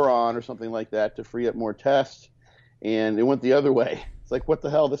boron or something like that to free up more tests, and it went the other way. It's like, what the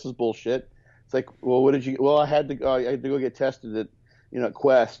hell? This is bullshit. It's like, well, what did you? Well, I had to go get tested at at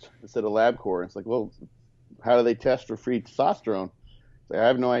Quest instead of LabCorp. It's like, well, how do they test for free testosterone? It's I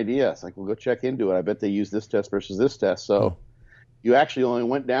have no idea. It's like, well, go check into it. I bet they use this test versus this test. So you actually only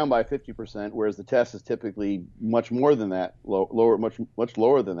went down by 50%, whereas the test is typically much more than that, lower, much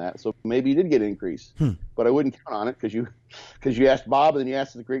lower than that. So maybe you did get an increase, but I wouldn't count on it because you asked Bob and then you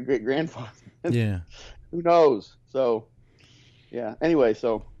asked the great grandfather. Yeah. Who knows? So, yeah. Anyway,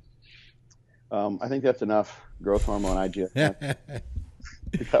 so I think that's enough growth hormone IGF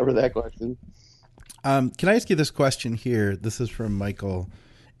to cover that question. Can I ask you this question here? This is from Michael,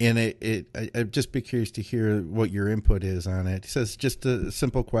 and I'd just be curious to hear what your input is on it. He says, just a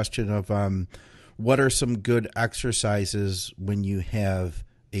simple question of what are some good exercises when you have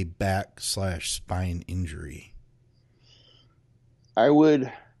a back/spine injury? I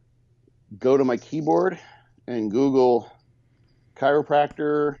would go to my keyboard and Google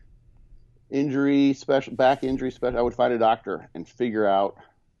chiropractor injury special, back injury special. I would find a doctor and figure out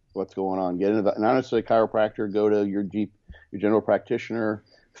what's going on. Get into not necessarily chiropractor. Go to your general practitioner.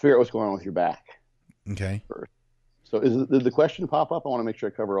 Figure out what's going on with your back. Okay. First. So did the question pop up? I want to make sure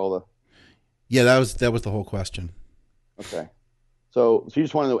I cover all the. Yeah, that was the whole question. Okay. So you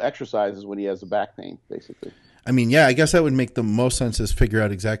just want to know exercises when he has the back pain, basically. I mean, yeah, I guess that would make the most sense is figure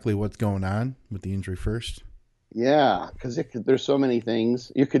out exactly what's going on with the injury first. Yeah, because there's so many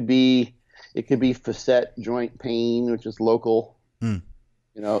things. It could be facet joint pain, which is local.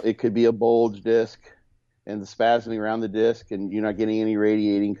 It could be a bulge disc and the spasming around the disc, and you're not getting any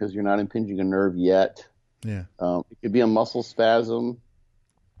radiating because you're not impinging a nerve yet. Yeah. It could be a muscle spasm.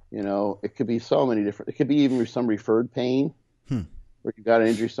 It could be so many different. It could be even some referred pain. Where you got an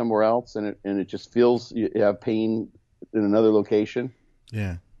injury somewhere else and it just feels you have pain in another location.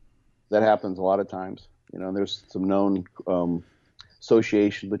 Yeah. That happens a lot of times. There's some known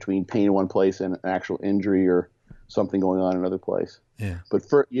association between pain in one place and an actual injury or something going on in another place. Yeah. But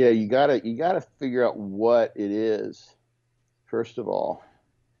you gotta figure out what it is, first of all.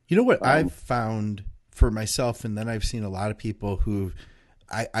 You know what I've found for myself, and then I've seen a lot of people who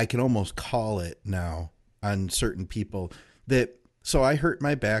I can almost call it now on certain people that. So I hurt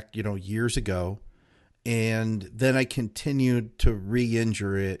my back, years ago, and then I continued to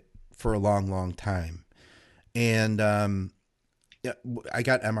re-injure it for a long, long time. And I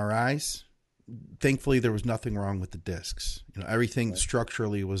got MRIs. Thankfully, there was nothing wrong with the discs. Everything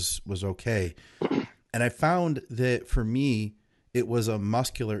structurally was okay. And I found that for me, it was a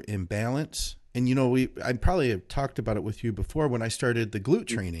muscular imbalance. And, I probably have talked about it with you before when I started the glute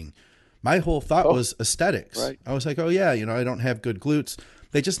training. My whole thought was aesthetics. Right. I was like, oh yeah, I don't have good glutes.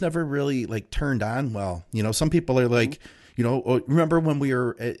 They just never really turned on well. Some people are like, remember when we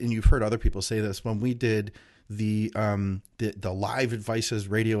were, and you've heard other people say this, when we did the Live Advices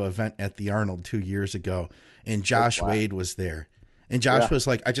radio event at the Arnold 2 years ago, and Josh Wade was there, and Josh was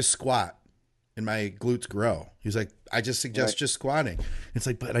like, I just squat and my glutes grow. He was like, I just suggest just squatting. It's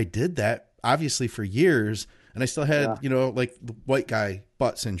like, but I did that obviously for years, and I still had the white guy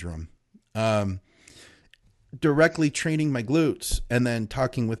butt syndrome. Directly training my glutes and then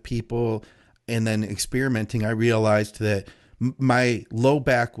talking with people and then experimenting, I realized that my low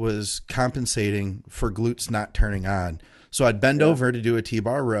back was compensating for glutes not turning on. So I'd bend over to do a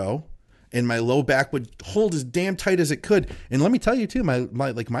T-bar row and my low back would hold as damn tight as it could. And let me tell you too, my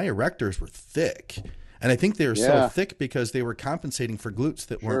erectors were thick. And I think they were so thick because they were compensating for glutes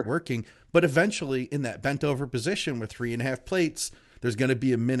that weren't working. But eventually in that bent over position with 3.5 plates, there's going to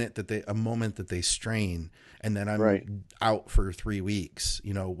be a moment that they strain, and then I'm out for 3 weeks,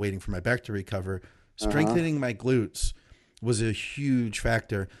 waiting for my back to recover. Strengthening my glutes was a huge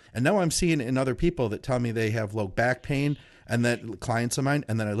factor. And now I'm seeing in other people that tell me they have low back pain, and that clients of mine,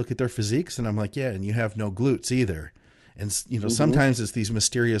 and then I look at their physiques and I'm like, yeah, and you have no glutes either. And sometimes it's these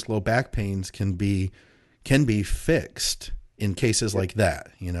mysterious low back pains can be fixed in cases like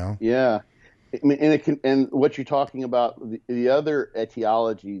that, Yeah. I mean, and what you're talking about, the other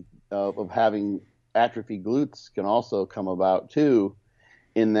etiology of having atrophy glutes can also come about too,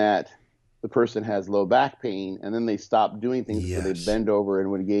 in that the person has low back pain and then they stop doing things, so they bend over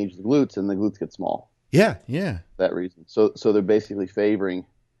and would engage the glutes, and the glutes get small. Yeah. That reason. So they're basically favoring,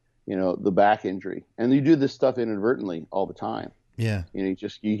 the back injury, and you do this stuff inadvertently all the time. Yeah. You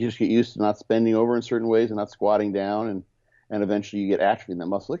just get used to not bending over in certain ways and not squatting down, and eventually you get atrophy in that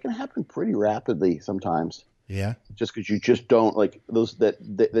muscle. It can happen pretty rapidly sometimes. Yeah. Just because you just don't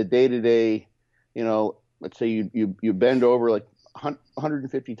the day-to-day, let's say you bend over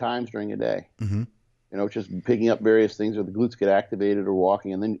 150 times during a day, just picking up various things, or the glutes get activated or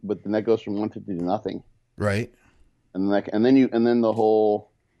walking, and then that goes from 150 to nothing. Right. And then you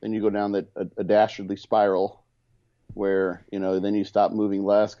go down a dastardly spiral where, then you stop moving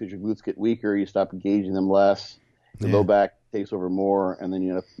less because your glutes get weaker, you stop engaging them less. The low back takes over more, and then you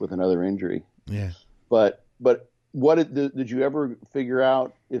end up with another injury. Yeah. But what did you ever figure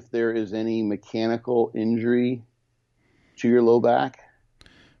out if there is any mechanical injury to your low back?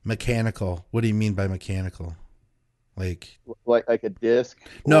 Mechanical. What do you mean by mechanical? Like a disc?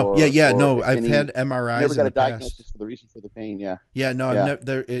 No, no. I've had MRIs. Never got a diagnosis for the reason for the pain. Yeah. Yeah, no,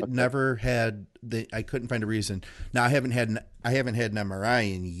 never had I couldn't find a reason. Now I haven't had an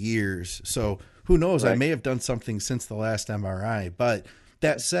MRI in years, so who knows? Right. I may have done something since the last MRI. But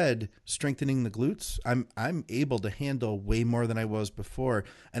that said, strengthening the glutes, I'm able to handle way more than I was before,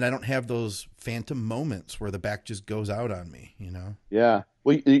 and I don't have those phantom moments where the back just goes out on me. Yeah.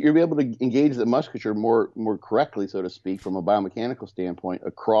 Well, you'll be able to engage the musculature more correctly, so to speak, from a biomechanical standpoint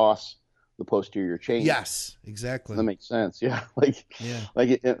across the posterior chain. Yes, exactly. That makes sense. Yeah,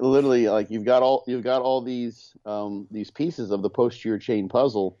 it literally, like you've got all these pieces of the posterior chain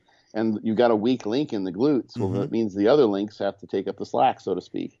puzzle, and you've got a weak link in the glutes. Well, that means the other links have to take up the slack, so to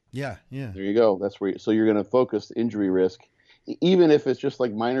speak. Yeah. There you go. That's where. So you're going to focus injury risk, even if it's just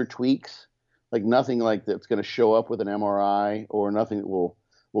like minor tweaks. Like nothing like that's going to show up with an MRI, or nothing that will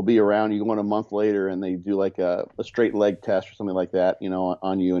be around. You go in a month later and they do like a straight leg test or something like that,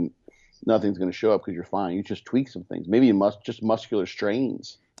 on you, and nothing's going to show up because you're fine. You just tweak some things. Maybe just muscular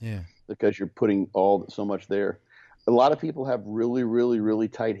strains. Yeah. Because you're putting so much there. A lot of people have really, really, really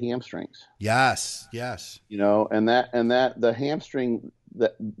tight hamstrings. Yes. And the hamstring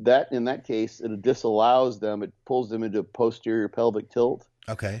that in that case it disallows them. It pulls them into posterior pelvic tilt.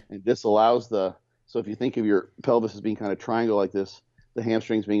 Okay. It disallows so if you think of your pelvis as being kind of triangle like this, the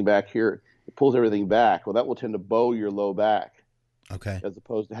hamstrings being back here, it pulls everything back. Well, that will tend to bow your low back. Okay. As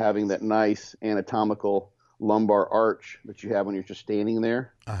opposed to having that nice anatomical lumbar arch that you have when you're just standing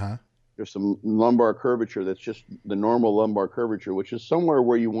there. Uh-huh. There's some lumbar curvature that's just the normal lumbar curvature, which is somewhere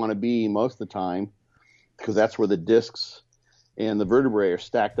where you want to be most of the time, because that's where the discs and the vertebrae are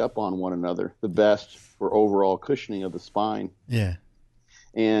stacked up on one another, the best for overall cushioning of the spine. Yeah.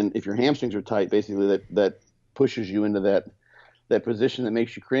 And if your hamstrings are tight, basically that pushes you into that position that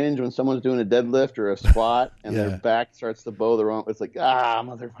makes you cringe when someone's doing a deadlift or a squat and their back starts to bow the wrong. It's like,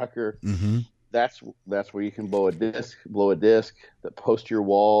 motherfucker. Mm-hmm. That's where you can blow a disc. The posterior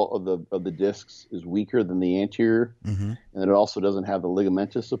wall of the discs is weaker than the anterior, and it also doesn't have the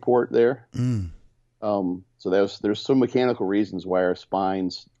ligamentous support there. So there's some mechanical reasons why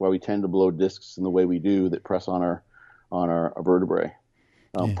we tend to blow discs in the way we do that press on our vertebrae.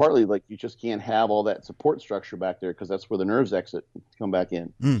 Partly like you just can't have all that support structure back there because that's where the nerves exit to come back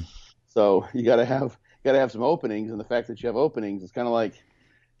in. So you got to have some openings, and the fact that you have openings is kind of like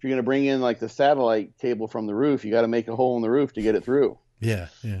if you're going to bring in like the satellite cable from the roof, you got to make a hole in the roof to get it through. Yeah.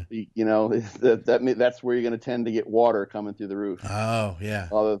 That's where you're going to tend to get water coming through the roof. Oh, yeah.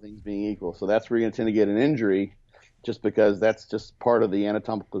 All other things being equal, so that's where you're going to tend to get an injury, just because that's just part of the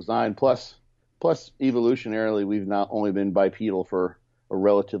anatomical design. Plus evolutionarily, we've not only been bipedal for a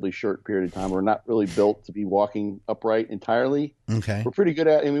relatively short period of time. We're not really built to be walking upright entirely. Okay. We're pretty good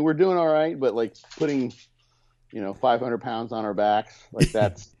at. I mean, we're doing all right, but like putting, 500 pounds on our backs, like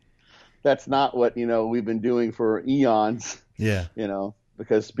that's not what we've been doing for eons. Yeah.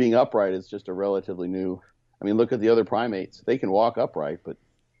 Because being upright is just a relatively new. I mean, look at the other primates. They can walk upright, but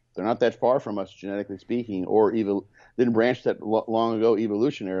they're not that far from us genetically speaking, or even didn't branch that long ago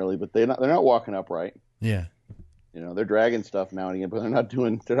evolutionarily. But they're not walking upright. Yeah. They're dragging stuff now and again, but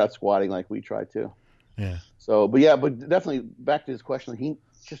they're not squatting like we try to. Yeah. So, but definitely back to his question,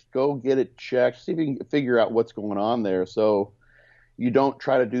 just go get it checked, see if you can figure out what's going on there. So you don't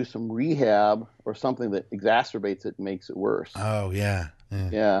try to do some rehab or something that exacerbates it and makes it worse. Oh yeah.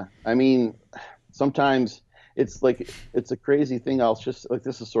 Yeah. I mean, sometimes it's a crazy thing.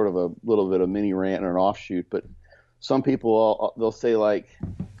 This is sort of a little bit of a mini rant or an offshoot, but some people, they'll say like,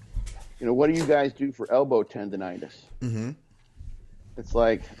 what do you guys do for elbow tendonitis? Mm-hmm. It's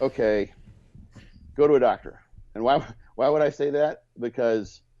like, okay, go to a doctor. And why would I say that?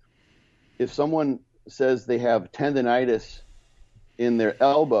 Because if someone says they have tendonitis in their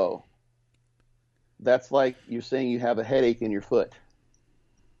elbow, that's like you're saying you have a headache in your foot.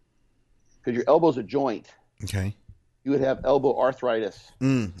 Because your elbow's a joint. Okay. You would have elbow arthritis.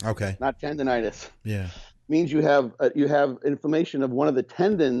 Okay. Not tendonitis. Yeah. Means you have inflammation of one of the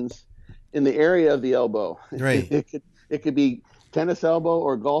tendons in the area of the elbow. Right. It could be tennis elbow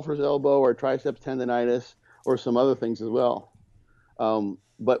or golfer's elbow or triceps tendonitis or some other things as well.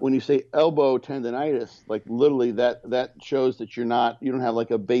 But when you say elbow tendonitis, like literally that shows that you don't have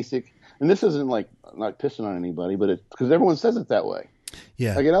like a basic, and this isn't like, I'm not pissing on anybody, but it's because everyone says it that way.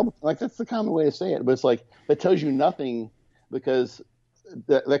 Yeah. Like that's the common way to say it, but it's like, that tells you nothing because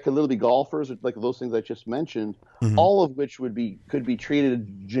that could literally be golfers, like those things I just mentioned, all of which could be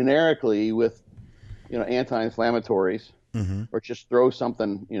treated generically with, anti-inflammatories, or just throw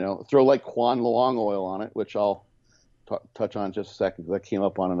something, throw like Quan Long oil on it, which I'll touch on in just a second, because that came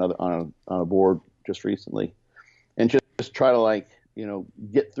up on a board just recently, and just try to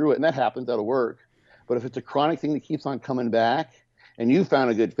get through it. And that happens, that'll work. But if it's a chronic thing that keeps on coming back, and you found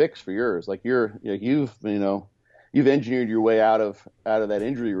a good fix for yours, like you've engineered your way out of that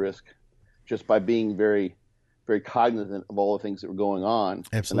injury risk just by being very, very cognizant of all the things that were going on.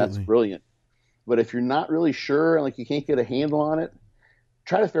 Absolutely. And that's brilliant. But if you're not really sure, and you can't get a handle on it,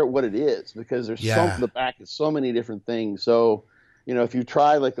 try to figure out what it is, because there's the back is so many different things. So, if you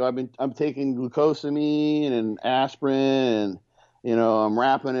try, I'm taking glucosamine and aspirin, and I'm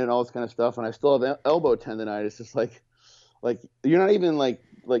wrapping it, all this kind of stuff, and I still have elbow tendonitis. It's like you're not even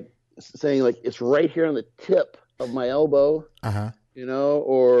saying it's right here on the tip of my elbow, or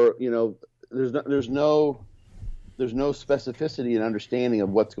there's no specificity and understanding of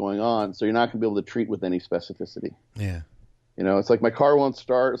what's going on, so you're not going to be able to treat with any specificity. Yeah. It's like my car won't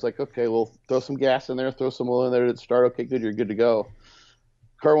start. It's like, okay, well, throw some gas in there, throw some oil in there to start. Okay, good, you're good to go.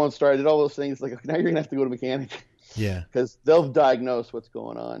 Car won't start. I did all those things. Like, now you're gonna have to go to a mechanic. Yeah. Because they'll diagnose what's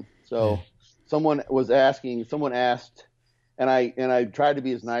going on. So someone asked, and I tried to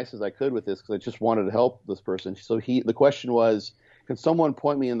be as nice as I could with this, because I just wanted to help this person. So the question was, can someone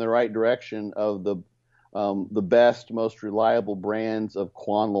point me in the right direction of the best, most reliable brands of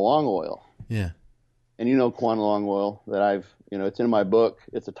Quan Long oil? Yeah. And Quan Long oil that it's in my book.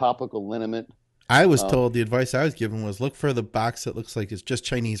 It's a topical liniment. I was told, the advice I was given was, look for the box that looks like it's just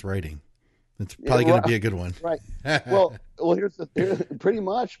Chinese writing. It's probably going to be a good one. Right. Well, here's pretty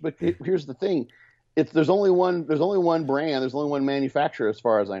much. But here's the thing: there's only one brand. There's only one manufacturer, as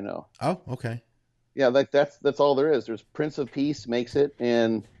far as I know. Oh, okay. Yeah, that's all there is. There's Prince of Peace makes it,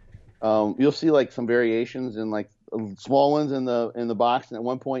 and you'll see some variations in small ones in the box. And at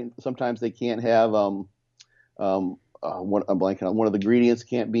one point, sometimes they can't have I'm blanking on one of the ingredients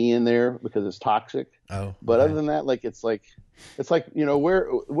can't be in there because it's toxic. Oh. But other than that, it's like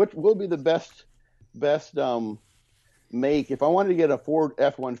what will be the best make if I wanted to get a Ford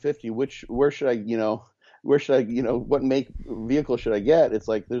F-150, where should I what make vehicle should I get? It's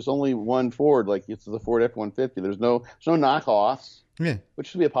like there's only one Ford, it's the Ford F-150. There's no knockoffs. Yeah. Which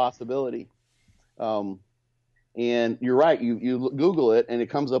should be a possibility. And you're right. You Google it, and it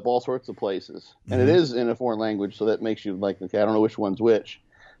comes up all sorts of places, and it is in a foreign language, so that makes you okay, I don't know which one's which.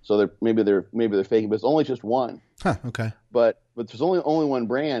 So maybe they're faking, but it's only just one. Huh. Okay. But there's only one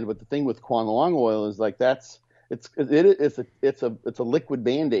brand. But the thing with Quan Long oil is it's a liquid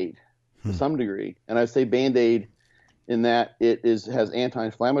Band-Aid to some degree, and I say Band-Aid in that it has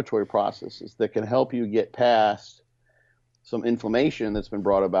anti-inflammatory processes that can help you get past some inflammation that's been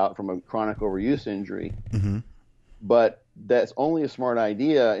brought about from a chronic overuse injury. Mm-hmm. But that's only a smart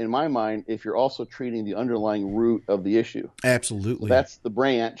idea in my mind if you're also treating the underlying root of the issue. Absolutely. So that's the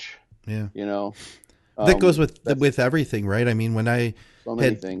branch. Yeah. That goes with everything, right? I mean, when I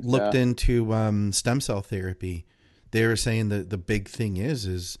looked into stem cell therapy, they were saying that the big thing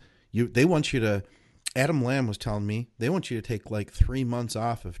is they want you to. Adam Lamb was telling me they want you to take 3 months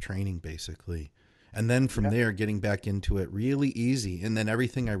off of training, basically. And then from there, getting back into it really easy. And then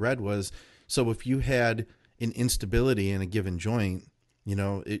everything I read was, so if you had an instability in a given joint,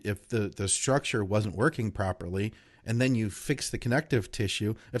 if the structure wasn't working properly, and then you fix the connective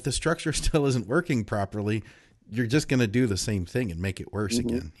tissue, if the structure still isn't working properly, you're just going to do the same thing and make it worse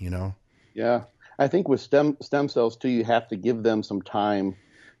again, Yeah. I think with stem cells too, you have to give them some time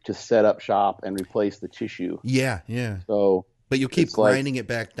to set up shop and replace the tissue. Yeah. Yeah. So, but you keep grinding it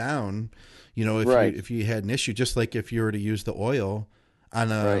back down. If you had an issue, just like if you were to use the oil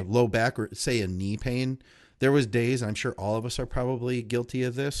on a low back or say a knee pain, there was days, I'm sure all of us are probably guilty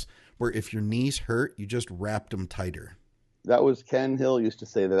of this, where if your knees hurt, you just wrapped them tighter. That was Ken Hill used to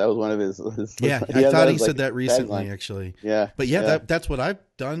say that. That was one of his yeah, I thought he said that recently, actually. Yeah. But that's what I've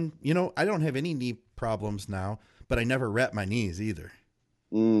done. I don't have any knee problems now, but I never wrap my knees either.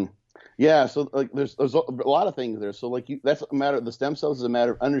 Yeah, so there's a lot of things there. So that's a matter. The stem cells is a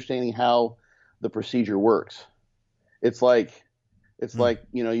matter of understanding how the procedure works. It's like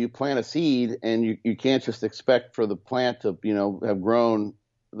you plant a seed, and you can't just expect for the plant to have grown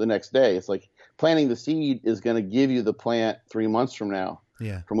the next day. It's like planting the seed is going to give you the plant 3 months from now,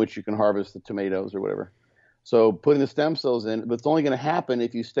 from which you can harvest the tomatoes or whatever. So putting the stem cells in, but it's only going to happen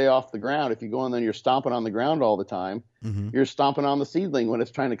if you stay off the ground. If you go in there and you're stomping on the ground all the time, you're stomping on the seedling when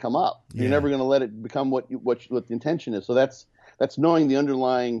it's trying to come up. You're never going to let it become what the intention is. So that's knowing the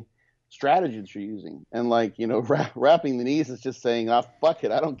underlying strategy that you're using. And like, you know, wrapping the knees is just saying, oh, fuck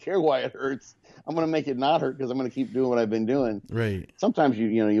it. I don't care why it hurts. I'm going to make it not hurt because I'm going to keep doing what I've been doing. Right. Sometimes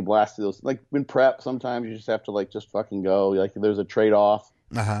you blast through those, like in prep, sometimes you just have to like, just fucking go. Like there's a trade-off,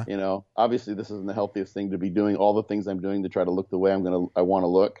 you know, obviously this isn't the healthiest thing to be doing all the things I'm doing to try to look the way I want to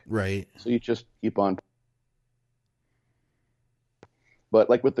look. Right. So you just keep on. But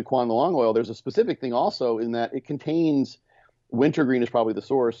like with the Quan Long oil, there's a specific thing also in that it contains, wintergreen is probably the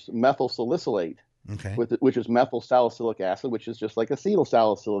source, methyl salicylate, which is methyl salicylic acid, which is just like acetyl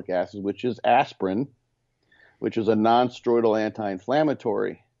salicylic acid, which is aspirin, which is a non-steroidal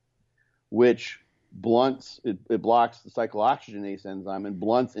anti-inflammatory, which blocks the cyclooxygenase enzyme and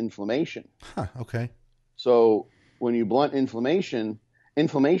blunts inflammation. Huh, okay. So when you blunt inflammation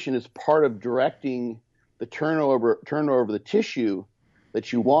is part of directing the turnover of the tissue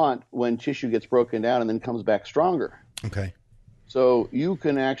that you want when tissue gets broken down and then comes back stronger. Okay. So you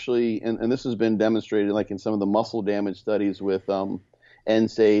can actually, and this has been demonstrated like in some of the muscle damage studies with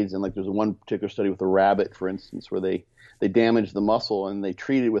NSAIDs, and like there's one particular study with a rabbit, for instance, where they damaged the muscle and they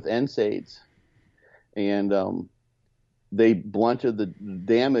treated it with NSAIDs. And they blunted the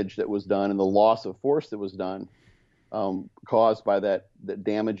damage that was done and the loss of force that was done caused by that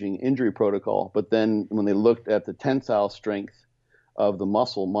damaging injury protocol. But then when they looked at the tensile strength of the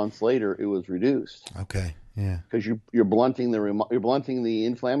muscle months later, it was reduced. Okay. Yeah. Because you're blunting the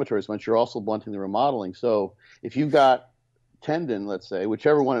inflammatory response. You're also blunting the remodeling. So if you've got tendon, let's say,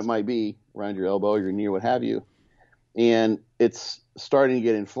 whichever one it might be, around your elbow, your knee, or what have you, and it's starting to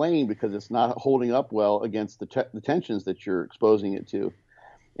get inflamed because it's not holding up well against the tensions that you're exposing it to,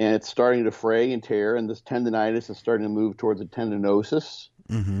 and it's starting to fray and tear, and this tendinitis is starting to move towards a tendinosis,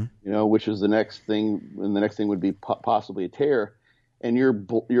 you know, which is the next thing, and the next thing would be possibly a tear, and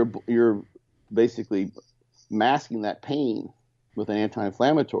you're basically masking that pain with an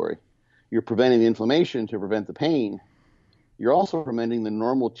anti-inflammatory. You're preventing the inflammation to prevent the pain. You're also preventing the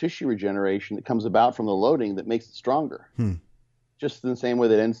normal tissue regeneration that comes about from the loading that makes it stronger. Just in the same way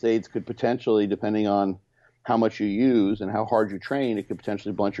that NSAIDs could potentially, depending on how much you use and how hard you train, it could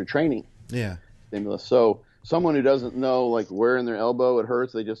potentially blunt your training. Yeah. Stimulus. So someone who doesn't know, like, where in their elbow it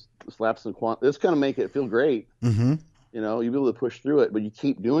hurts, they just slap some it's going to make it feel great. You know, you'll be able to push through it, but you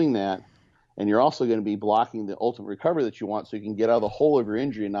keep doing that, and you're also going to be blocking the ultimate recovery that you want, so you can get out of the hole of your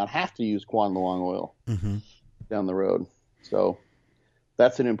injury and not have to use Quan Long oil down the road. So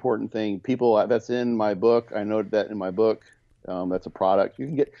that's an important thing. People, that's in my book. I noted that in my book. That's a product you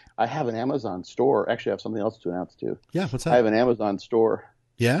can get. I have an Amazon store. Actually, I have something else to announce too. Yeah, what's that? I have an Amazon store.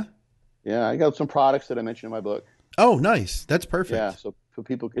 Yeah? Yeah, I got some products that I mentioned in my book. Oh, nice. That's perfect. Yeah, so for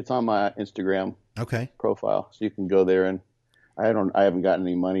people, it's on my Instagram profile, so you can go there, and I haven't gotten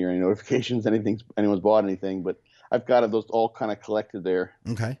any money or any notifications, anyone's bought anything, but I've got those all kind of collected there.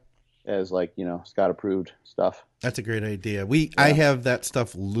 Okay. As like, you know, Scott approved stuff. That's a great idea. I have that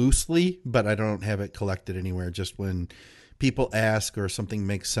stuff loosely, but I don't have it collected anywhere. Just when people ask or something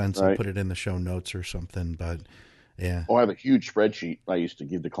makes sense, I'll put it in the show notes or something. But yeah. Oh, I have a huge spreadsheet I used to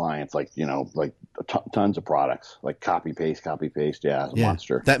give to clients, like, you know, like tons of products, like copy paste. Yeah, it's a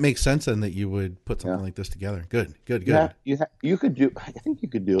monster. That makes sense then that you would put something like this together. Good. You could do. I think you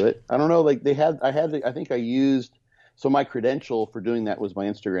could do it. I don't know. Like I think I used. So my credential for doing that was my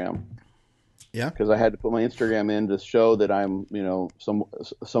Instagram. Yeah. Because I had to put my Instagram in to show that I'm, you know,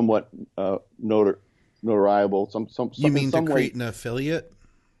 somewhat notariable. You mean to create an affiliate?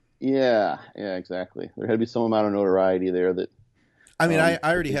 Yeah, exactly. There had to be some amount of notoriety there that. I mean, I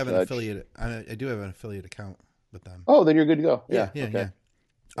already have an affiliate. I do have an affiliate account with them. Oh, then you're good to go. Yeah.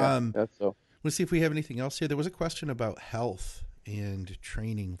 That's so. Let's see if we have anything else here. There was a question about health and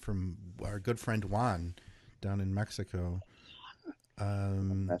training from our good friend Juan down in Mexico.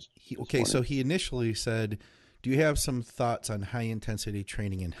 So he initially said, do you have some thoughts on high intensity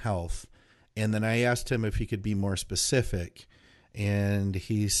training in health? And then I asked him if he could be more specific. And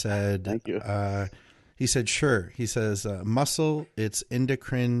he said, thank you. He said, sure. He says, muscle, it's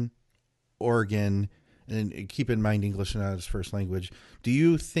endocrine organ. And keep in mind, English is not his first language. Do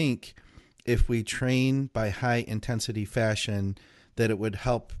you think if we train by high intensity fashion that it would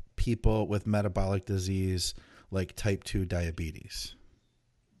help people with metabolic disease like type 2 diabetes?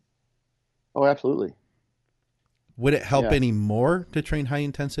 Oh, absolutely. Would it help any more to train high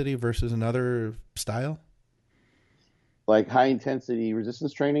intensity versus another style? Like high intensity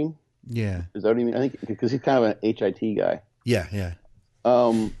resistance training? Yeah. Is that what you mean? I think because he's kind of an HIT guy. Yeah.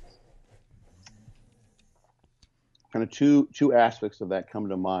 Kind of two aspects of that come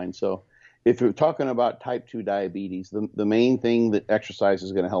to mind. So if you're talking about type 2 diabetes, the main thing that exercise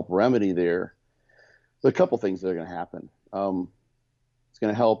is going to help remedy there, there are a couple things that are going to happen. It's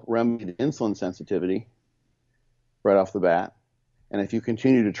going to help remedy the insulin sensitivity right off the bat. And if you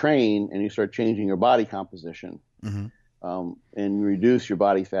continue to train and you start changing your body composition and reduce your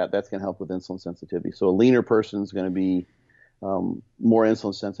body fat, that's going to help with insulin sensitivity. So a leaner person is going to be more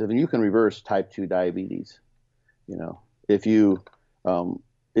insulin sensitive, and you can reverse type 2 diabetes. You know, if you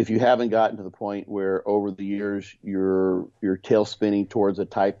haven't gotten to the point where over the years you're tail spinning towards a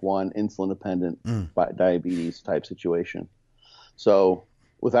type 1 insulin dependent diabetes type situation. So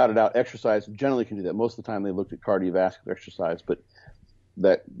without a doubt, exercise generally can do that. Most of the time they looked at cardiovascular exercise, but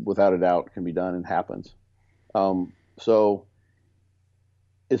that without a doubt can be done and happens. So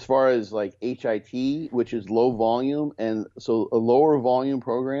as far as like HIT, which is low volume, and so a lower volume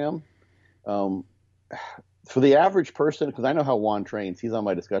program, for the average person, because I know how Juan trains, he's on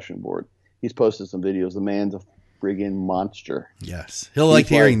my discussion board. He's posted some videos. The man's a friggin' monster. Yes. He'll like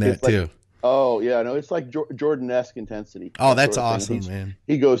hearing that too. Oh, yeah. No, it's like Jordan-esque intensity. Oh, that's awesome, man.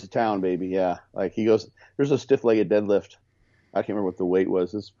 He goes to town, baby. Yeah. Like there's a stiff-legged deadlift. I can't remember what the weight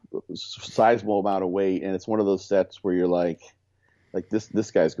was. This sizable amount of weight. And it's one of those sets where you're like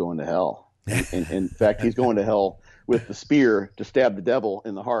this guy's going to hell. And in fact, he's going to hell with the spear to stab the devil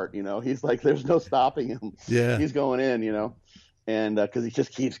in the heart. You know, he's like, there's no stopping him. Yeah. He's going in, you know, and because he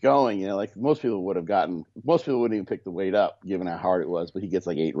just keeps going, you know, like most people wouldn't even pick the weight up given how hard it was, but he gets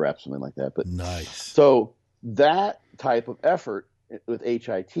like 8 reps, something like that. But nice. So that type of effort with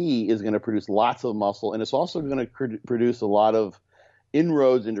HIT is going to produce lots of muscle, and it's also going to produce a lot of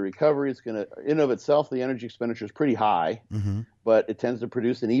inroads into recovery. It's going to, in of itself, the energy expenditure is pretty high, but it tends to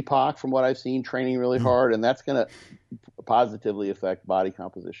produce an EPOC from what I've seen, training really hard, and that's going to positively affect body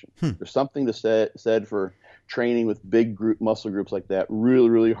composition. There's something to said for training with big muscle groups like that, really,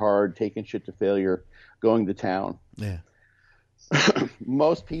 really hard, taking shit to failure, going to town. Yeah.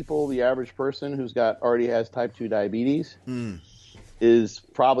 Most people, the average person who's already has type 2 diabetes is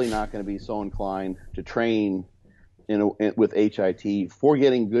probably not going to be so inclined to train with HIT for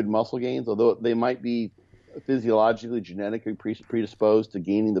getting good muscle gains, although they might be physiologically, genetically predisposed to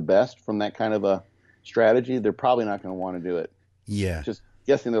gaining the best from that kind of a strategy. They're probably not going to want to do it. Yeah. Just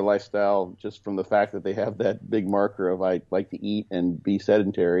guessing their lifestyle, just from the fact that they have that big marker of I like to eat and be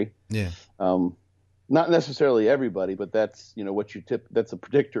sedentary. Yeah. Not necessarily everybody, but that's, you know, that's a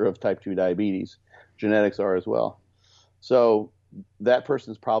predictor of type 2 diabetes. Genetics are as well. So that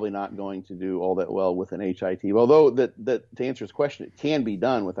person's probably not going to do all that well with an HIT. Although that to answer his question, it can be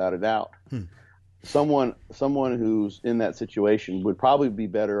done without a doubt. Someone who's in that situation would probably be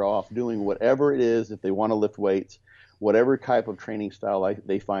better off doing whatever it is if they want to lift weights, whatever type of training style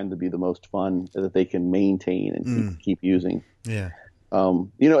they find to be the most fun that they can maintain and keep using. Yeah. You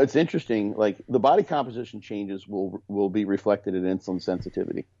know, it's interesting. Like the body composition changes will be reflected in insulin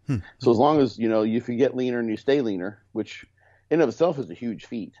sensitivity. So as long as, you know, if you get leaner and you stay leaner, which in of itself is a huge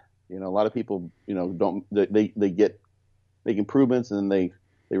feat. You know, a lot of people, you know, they make improvements and then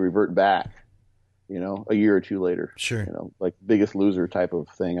they revert back, you know, a year or two later. Sure. You know, like Biggest Loser type of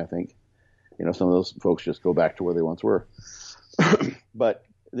thing, I think. You know, some of those folks just go back to where they once were. But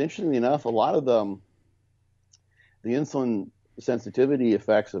interestingly enough, a lot of the insulin sensitivity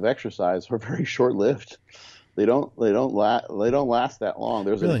effects of exercise are very short-lived. They don't last that long.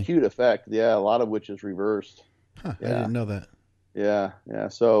 There's an acute effect, a lot of which is reversed. Huh, yeah. I didn't know that. Yeah.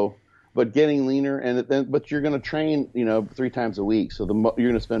 So, but getting leaner, but you're going to train, you know, 3 times a week. So you're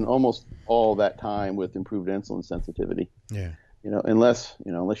going to spend almost all that time with improved insulin sensitivity. Yeah. You know, unless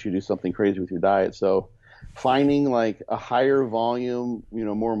you do something crazy with your diet. So, finding like a higher volume, you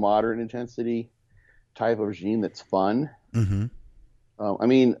know, more moderate intensity type of regime that's fun. I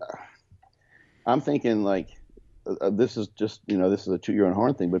mean, I'm thinking like this is just, you know, this is a toot your own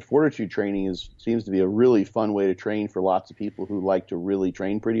horn thing, but fortitude training seems to be a really fun way to train for lots of people who like to really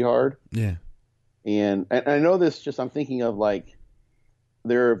train pretty hard. Yeah. And I know this I'm thinking of like,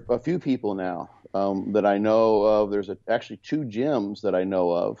 there are a few people now that I know of. There's actually 2 gyms that I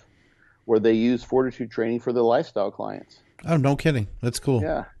know of where they use fortitude training for their lifestyle clients. Oh, no kidding. That's cool.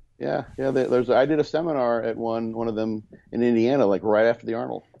 Yeah. I did a seminar at one of them in Indiana, like right after the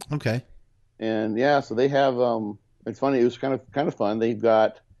Arnold. Okay. And so they have. It's funny. It was kind of fun. They've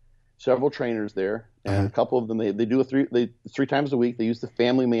got several trainers there, and a couple of them they do 3 times a week. They use the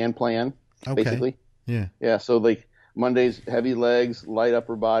Family Man plan, basically. Yeah. Yeah. So like Mondays heavy legs, light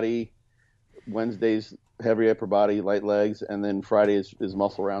upper body. Wednesdays heavy upper body, light legs, and then Friday is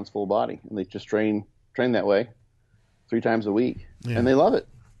muscle rounds, full body. And they just train that way 3 times a week, and they love it.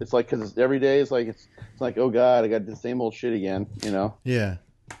 It's like, because every day it's like oh God, I got the same old shit again, you know. Yeah.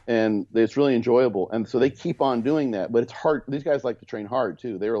 And it's really enjoyable, and so they keep on doing that. But it's hard. These guys like to train hard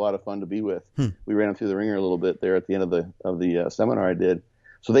too. They were a lot of fun to be with. We ran them through the ringer a little bit there at the end of the seminar I did.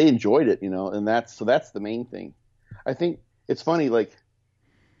 So they enjoyed it, and that's the main thing. I think it's funny, like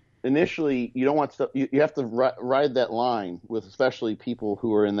initially you don't want stuff, you have to ride that line with especially people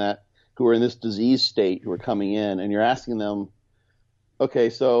who are in this disease state, who are coming in, and you're asking them, okay,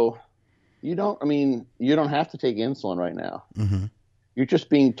 so you don't have to take insulin right now. Mm-hmm. You're just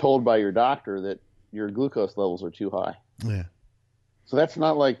being told by your doctor that your glucose levels are too high. Yeah. So that's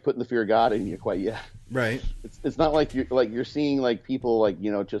not like putting the fear of God in you quite yet. Right. It's not like you're seeing like people like,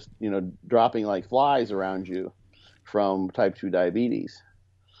 just, dropping like flies around you from type 2 diabetes.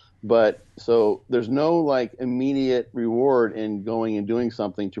 But so there's no like immediate reward in going and doing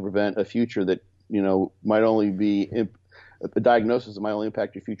something to prevent a future that, might only be a diagnosis that might only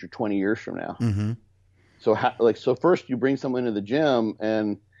impact your future 20 years from now. Mm-hmm. So first you bring someone into the gym,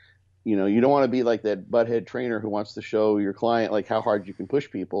 and you don't want to be like that butthead trainer who wants to show your client like how hard you can push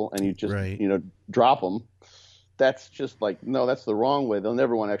people, and you just drop them. That's just like, no, that's the wrong way. They'll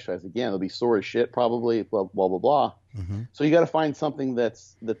never want to exercise again. They'll be sore as shit probably, blah blah blah blah. Mm-hmm. So you got to find something that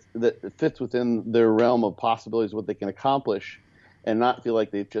fits within their realm of possibilities, what they can accomplish, and not feel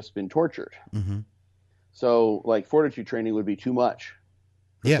like they've just been tortured. Mm-hmm. So like fortitude training would be too much.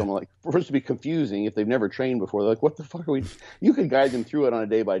 Yeah. Someone like, for it to be confusing if they've never trained before. They're like, what the fuck are we? You could guide them through it on a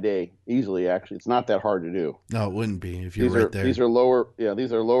day by day easily. Actually, it's not that hard to do. No, it wouldn't be if you're right there. These are lower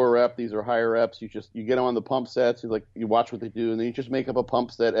rep. These are higher reps. You get them on the pump sets. You watch what they do, and then you just make up a pump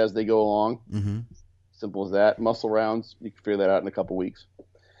set as they go along. Mm-hmm. Simple as that. Muscle rounds, you can figure that out in a couple weeks.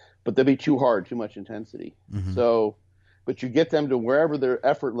 But they'd be too hard, too much intensity. Mm-hmm. So, but you get them to wherever their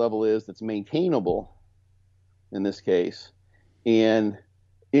effort level is that's maintainable, in this case, and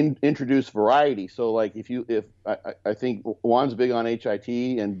introduce variety. So like if I think Juan's big on HIT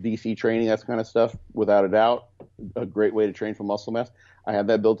and DC training, that kind of stuff, without a doubt, a great way to train for muscle mass. I have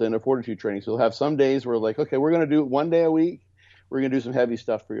that built into fortitude training. So we'll have some days where like, okay, we're going to do it one day a week. We're going to do some heavy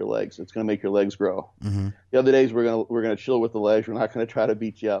stuff for your legs. It's going to make your legs grow. Mm-hmm. The other days we're going to chill with the legs. We're not going to try to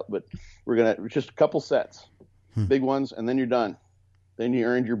beat you up, but we're going to just a couple sets, big ones, and then you're done. Then you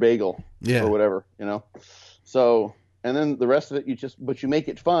earned your bagel or whatever, So, and then the rest of it, you make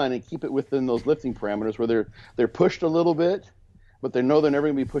it fun and keep it within those lifting parameters where they're pushed a little bit, but they know they're never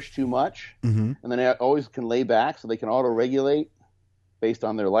going to be pushed too much. Mm-hmm. And then they always can lay back so they can auto-regulate based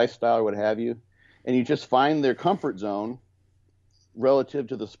on their lifestyle or what have you. And you just find their comfort zone relative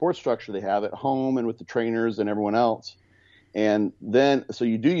to the support structure they have at home and with the trainers and everyone else. And then, so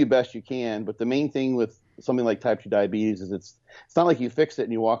you do your best you can, but the main thing with something like type 2 diabetes is it's not like you fix it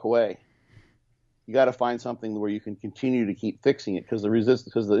and you walk away. You got to find something where you can continue to keep fixing it, because the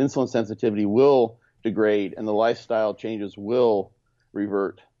insulin sensitivity will degrade and the lifestyle changes will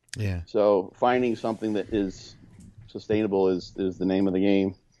revert. Yeah. So finding something that is sustainable is the name of the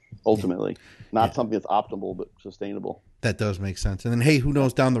game, ultimately. Not something that's optimal, but sustainable. That does make sense. And then, hey, who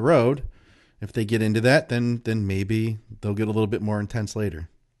knows down the road, if they get into that, then maybe they'll get a little bit more intense later.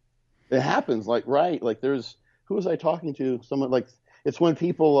 It happens. Like who was I talking to? Someone like, it's when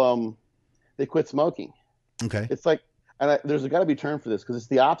people, they quit smoking. Okay. It's like, and there's got to be a term for this, because it's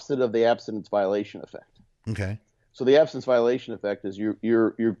the opposite of the abstinence violation effect. Okay. So the abstinence violation effect is you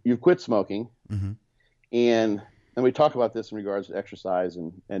quit smoking, mm-hmm. and we talk about this in regards to exercise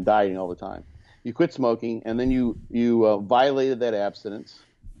and dieting all the time. You quit smoking, and then you violated that abstinence,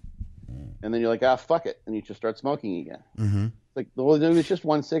 and then you're like, fuck it, and you just start smoking again. Mm-hmm. Like, well, it's just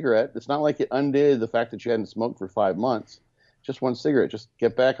one cigarette. It's not like it undid the fact that you hadn't smoked for 5 months. Just one cigarette. Just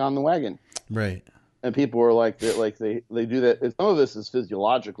get back on the wagon. Right. And people are like they do that. Some of this is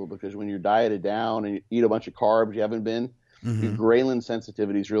physiological, because when you're dieted down and you eat a bunch of carbs you haven't been, mm-hmm. your ghrelin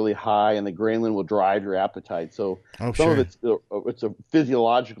sensitivity is really high, and the ghrelin will drive your appetite. So some of it's a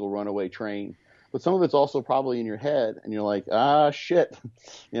physiological runaway train, but some of it's also probably in your head, and you're like, shit,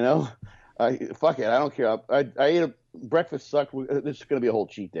 fuck it, I don't care. I ate a breakfast sucked. This is going to be a whole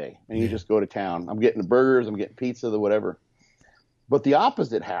cheat day, and you just go to town. I'm getting the burgers, I'm getting pizza, the whatever. But the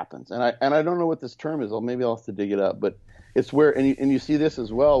opposite happens, and I don't know what this term is. Maybe I'll have to dig it up. But it's where, and you see this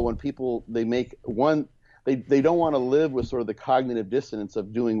as well when people they don't want to live with sort of the cognitive dissonance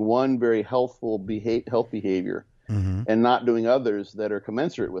of doing one very healthful health behavior, mm-hmm. and not doing others that are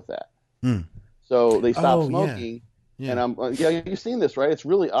commensurate with that. Mm. So they stop smoking. Yeah. And I'm you've seen this, right? It's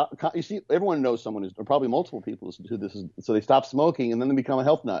really you see, everyone knows someone who's, or probably multiple people who this is. So they stop smoking, and then they become a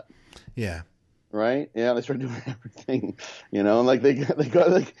health nut. Yeah. Right? Yeah, they start doing everything, and like they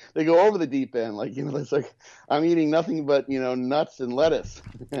go over the deep end. Like, it's like, I'm eating nothing but, nuts and lettuce.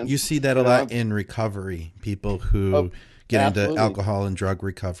 And, you see that a lot in recovery, people who get into alcohol and drug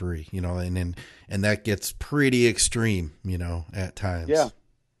recovery, and that gets pretty extreme, at times. Yeah.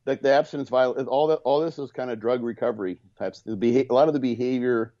 like the abstinence violation, all this is kind of drug recovery types. A lot of the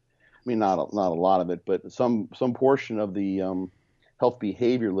behavior, I mean, not a lot of it, but some portion of the health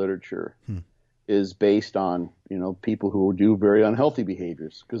behavior literature is based on, people who do very unhealthy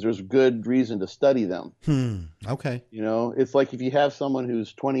behaviors, because there's good reason to study them. Okay. It's like if you have someone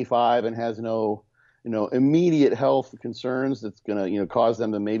who's 25 and has no, immediate health concerns that's going to, cause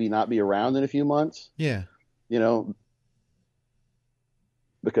them to maybe not be around in a few months. Yeah.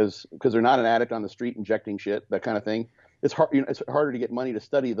 Because they're not an addict on the street injecting shit, that kind of thing. It's hard. It's harder to get money to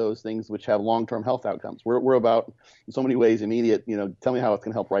study those things which have long-term health outcomes. We're about, in so many ways, immediate. Tell me how it's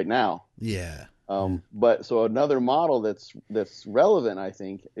going to help right now. Yeah. But so another model that's relevant, I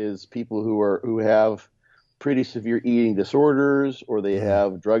think, is people who have pretty severe eating disorders, or they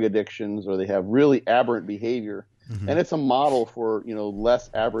have drug addictions, or they have really aberrant behavior. And it's a model for less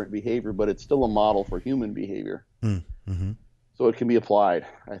aberrant behavior, but it's still a model for human behavior. So it can be applied,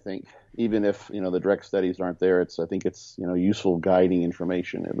 I think, even if the direct studies aren't there. I think it's useful guiding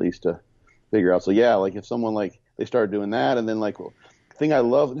information, at least, to figure out. So yeah, like if someone they start doing that, and then the thing I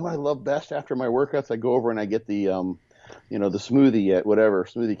love, what I love best after my workouts, I go over and I get the the smoothie at whatever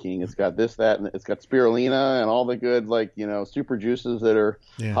Smoothie King. It's got this, that, and it's got spirulina and all the good super juices that are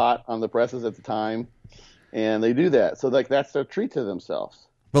hot on the presses at the time, and they do that. So that's their treat to themselves.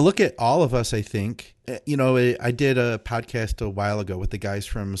 But look at all of us, I think. I did a podcast a while ago with the guys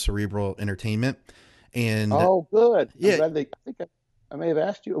from Cerebral Entertainment. And oh, good. Yeah. I think I may have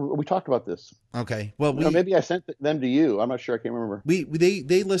asked you. We talked about this. Okay. Well, maybe I sent them to you. I'm not sure. I can't remember.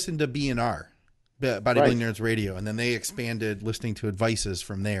 They listened to BNR, Bodybuilding Nerds Radio, and then they expanded listening to advices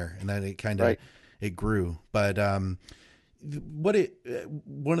from there, and then it kind of it grew. But one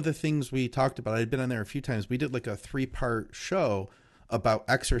of the things we talked about, I'd been on there a few times. We did like a 3-part show about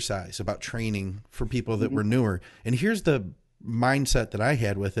exercise, about training for people that were newer. And here's the mindset that I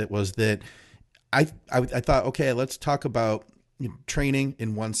had with it, was that I thought, okay, let's talk about training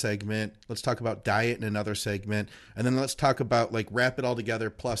in one segment. Let's talk about diet in another segment. And then let's talk about wrap it all together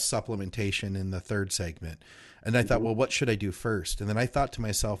plus supplementation in the third segment. And I thought, well, what should I do first? And then I thought to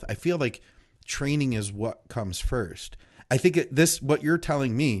myself, I feel like training is what comes first. I think what you're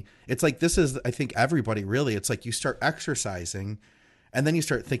telling me, it's like, this is, I think everybody really, it's like you start exercising, and then you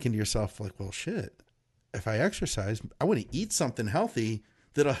start thinking to yourself, well, shit, if I exercise, I want to eat something healthy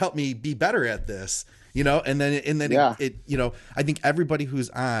that'll help me be better at this, and then it I think everybody who's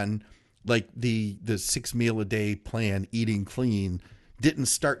on the 6 meal a day plan, eating clean, didn't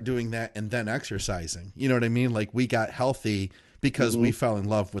start doing that and then exercising. You know what I mean? We got healthy because we fell in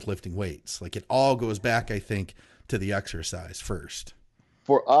love with lifting weights. It all goes back, I think, to the exercise first.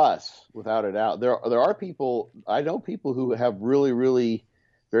 For us, without a doubt, there are people, I know people who have really, really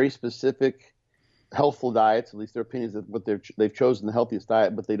very specific healthful diets, at least their opinions of what they've chosen the healthiest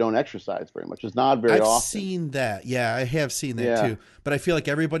diet, but they don't exercise very much. It's not very often. I've seen that. Yeah, I have seen that too. But I feel like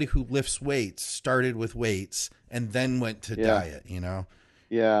everybody who lifts weights started with weights and then went to diet,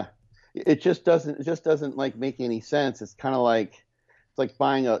 Yeah. It just doesn't make any sense. It's kind of it's like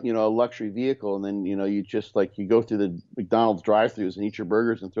buying a luxury vehicle, and then you just you go through the McDonald's drive-thrus and eat your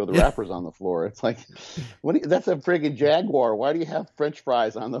burgers and throw the wrappers on the floor. It's like, that's a friggin' Jaguar. Why do you have French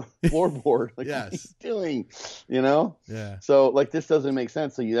fries on the floorboard? Yes. What are you doing? Yeah. So this doesn't make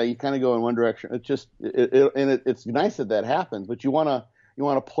sense. So you kind of go in one direction. It's just it's nice that happens, but you want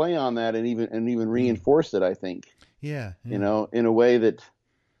to play on that and even reinforce it, I think. Yeah. In a way that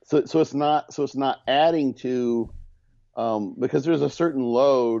so it's not adding to. Because there's a certain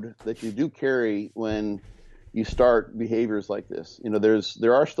load that you do carry when you start behaviors like this.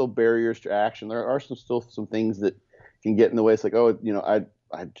 There are still barriers to action. There are still some things that can get in the way. It's like,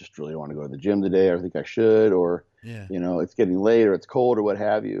 I just really want to go to the gym today, or I think I should, or it's getting late, or it's cold, or what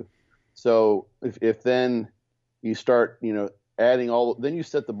have you. So if then you start adding then you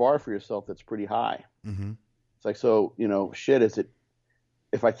set the bar for yourself that's pretty high. Mm-hmm. It's like, so shit, is it?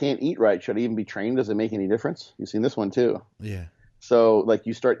 If I can't eat right, should I even be trained? Does it make any difference? You've seen this one too. Yeah. So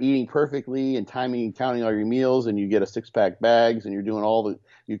you start eating perfectly and timing and counting all your meals, and you get a 6-pack bags, and you're doing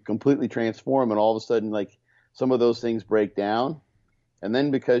you completely transform, and all of a sudden some of those things break down. And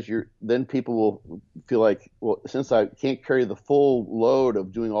then then people will feel like, well, since I can't carry the full load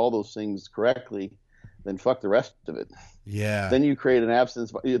of doing all those things correctly, then fuck the rest of it. Yeah. Then you create an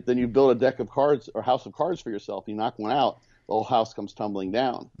abstinence. Then you build a deck of cards or house of cards for yourself. You knock one out, the whole house comes tumbling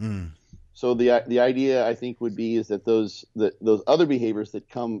down. So the idea, I think, would be is that those other behaviors that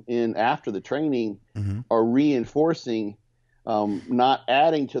come in after the training are reinforcing, not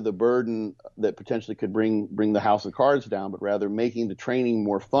adding to the burden that potentially could bring the house of cards down, but rather making the training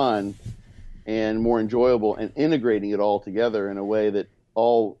more fun and more enjoyable, and integrating it all together in a way that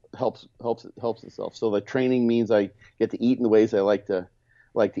all helps itself. So the training means I get to eat in the ways I like to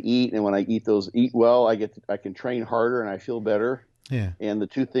eat, and when I eat well, I can train harder and I feel better. Yeah. And the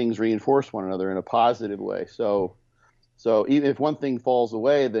two things reinforce one another in a positive way. So even if one thing falls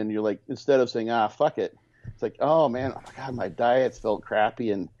away, then you're like, instead of saying, fuck it, it's like, oh man, oh my God, my diet's felt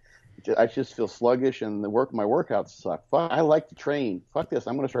crappy and I just feel sluggish and my workouts suck. Fuck, I like to train. Fuck this.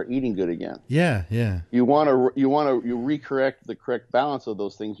 I'm going to start eating good again. Yeah. Yeah. You recorrect the correct balance of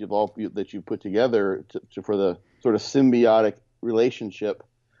those things that you put together for the sort of symbiotic relationship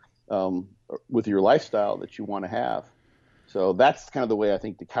with your lifestyle that you want to have. So that's kind of the way I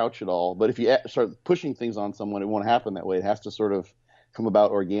think to couch it all. But if you start pushing things on someone, it won't happen that way. It has to sort of come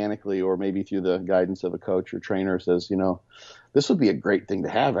about organically, or maybe through the guidance of a coach or trainer says, this would be a great thing to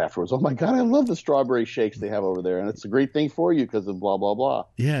have afterwards. Oh my God, I love the strawberry shakes they have over there. And it's a great thing for you because of blah, blah, blah.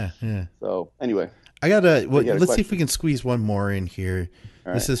 Yeah. Yeah. So anyway, let's see if we can squeeze one more in here.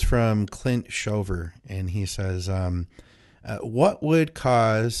 All this right. is from Clint Shover. And he says, what would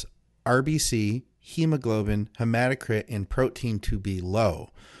cause RBC, hemoglobin, hematocrit, and protein to be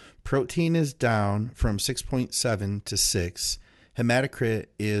low? Protein is down from 6.7 to 6. Hematocrit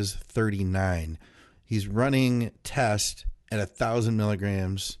is 39. He's running test at 1,000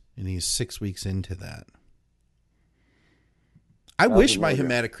 milligrams, and he's 6 weeks into that. I wish my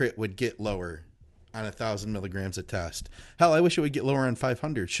hematocrit would get lower on 1,000 milligrams of test. Hell, I wish it would get lower on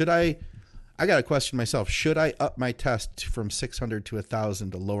 500. Should I got to question myself. Should I up my test from 600 to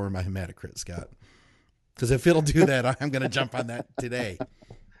 1,000 to lower my hematocrit, Scott? Because if it'll do that, I'm going to jump on that today.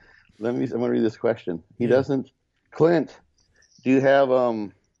 I'm going to read this question. He doesn't. Clint, do you have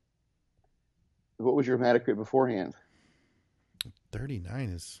what was your hematocrit beforehand? 39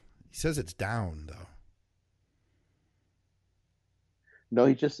 is. He says it's down though.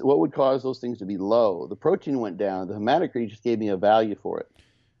 No, what would cause those things to be low? The protein went down. The hematocrit just gave me a value for it.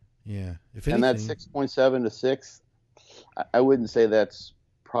 Yeah. If anything, and that's 6.7 to 6. I wouldn't say that's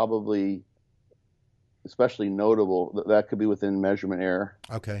probably especially notable. That could be within measurement error.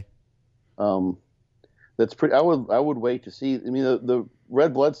 Okay. That's pretty. I would wait to see. I mean, the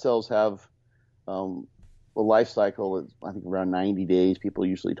red blood cells have a life cycle that's, I think, around 90 days. People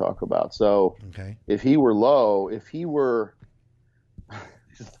usually talk about. So okay. If he were low, if he were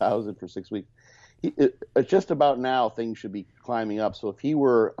 1,000 for 6 weeks, just about now things should be climbing up. So if he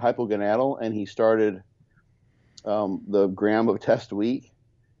were hypogonadal and he started the gram of test a week,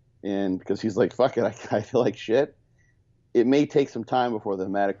 and because he's like, fuck it, I feel like shit, it may take some time before the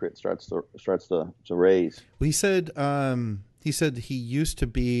hematocrit starts to raise. Well, he said he used to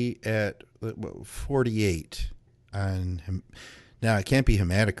be at 48 on him. Now it can't be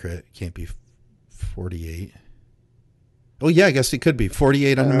hematocrit. It can't be 48. Oh yeah, I guess it could be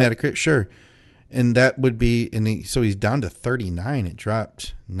 48 on hematocrit. Sure. And that would be, so he's down to 39. It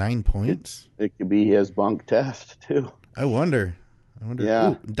dropped 9 points. It could be his bunk test too. I wonder. Yeah.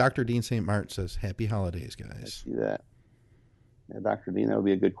 Ooh, Dr. Dean St. Martin says, "Happy holidays, guys." I see that. Yeah, Dr. Dean, that would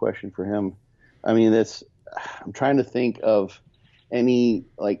be a good question for him. I mean, I'm trying to think of any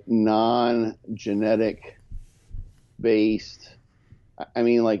like non-genetic based. I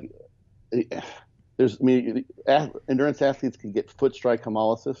mean, like endurance athletes can get foot strike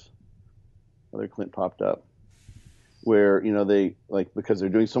hemolysis. Another Clint popped up, where they because they're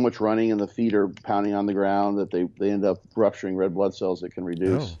doing so much running and the feet are pounding on the ground that they end up rupturing red blood cells that can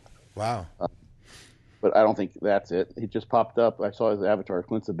reduce. Oh, wow. But I don't think that's it. He just popped up. I saw his avatar.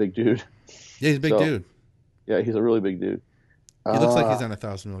 Clint's a big dude. Yeah, he's a big dude. Yeah, he's a really big dude. He looks like he's on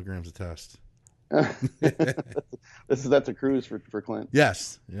 1,000 milligrams of test. That's a cruise for Clint.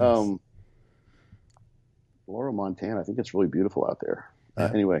 Yes. Laurel, Montana. I think it's really beautiful out there.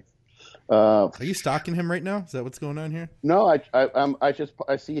 Yeah. Anyway. Are you stalking him right now? Is that what's going on here? No,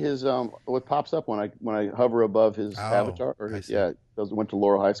 I see his what pops up when I hover above his avatar. Went to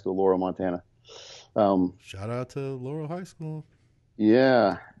Laurel High School, Laurel, Montana. Shout out to Laurel High School.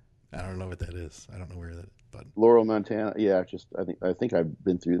 Yeah. I don't know what that is. I don't know where that is. But Laurel, Montana. Yeah, I think I've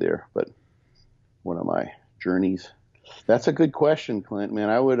been through there, but one of my journeys. That's a good question, Clint. Man,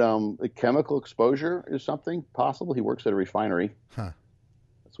 I would chemical exposure is something possible. He works at a refinery. Huh.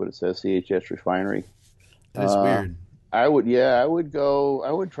 That's what it says, CHS refinery. That's weird. I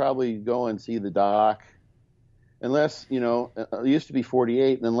would probably go and see the doc, unless, it used to be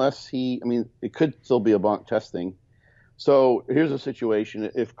 48, and unless it could still be a bunk testing. So here's a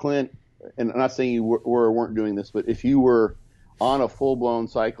situation. If Clint, and I'm not saying you were or weren't doing this, but if you were on a full-blown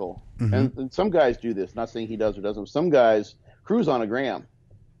cycle, mm-hmm. and some guys do this, not saying he does or doesn't, some guys cruise on a gram.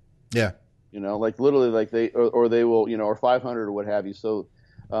 Yeah. Like literally, like they will, or 500 or what have you. So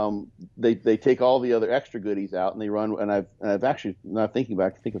they take all the other extra goodies out and they run. And I've actually, not thinking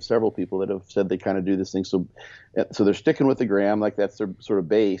back, I think of several people that have said they kind of do this thing. So they're sticking with the gram, like that's their sort of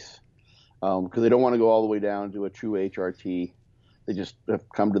base, because they don't want to go all the way down to a true HRT. They just have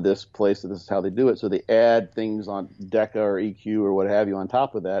come to this place that this is how they do it. So they add things on DECA or EQ or what have you on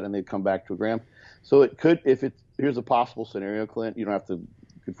top of that, and they come back to a gram. So it could, here's a possible scenario, Clint. You don't have to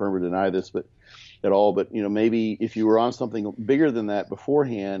confirm or deny this, but at all. But maybe if you were on something bigger than that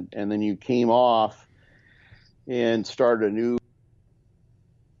beforehand, and then you came off and started a new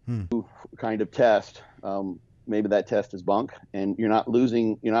kind of test, maybe that test is bunk, and you're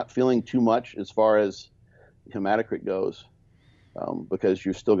not feeling too much as far as hematocrit goes. Because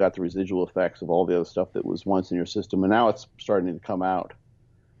you've still got the residual effects of all the other stuff that was once in your system, and now it's starting to come out.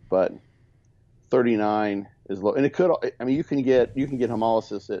 But 39 is low, and it could. I mean, you can get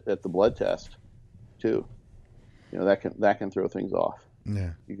hemolysis at the blood test, too. That can throw things off.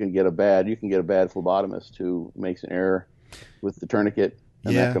 Yeah, you can get a bad phlebotomist who makes an error with the tourniquet,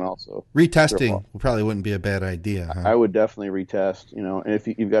 and that can also retesting probably wouldn't be a bad idea. Huh? I would definitely retest. And if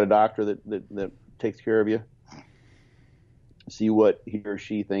you've got a doctor that takes care of you, see what he or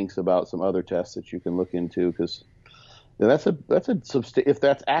she thinks about some other tests that you can look into, because if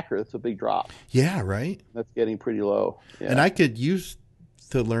that's accurate, it's a big drop. Yeah, right. That's getting pretty low. Yeah. And I could use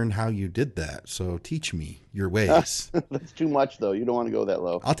to learn how you did that. So teach me your ways. That's too much, though. You don't want to go that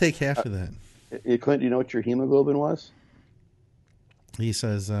low. I'll take half of that. Clint, do you know what your hemoglobin was? He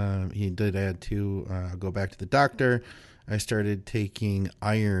says he did add two. Go back to the doctor. I started taking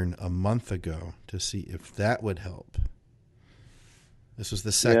iron a month ago to see if that would help. This was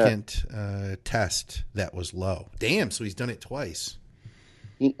the second test that was low. Damn, so he's done it twice.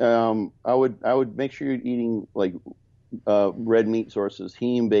 I would make sure you're eating like red meat sources,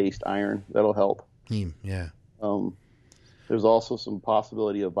 heme-based iron. That'll help. Heme, yeah. There's also some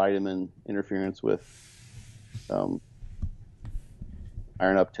possibility of vitamin interference with iron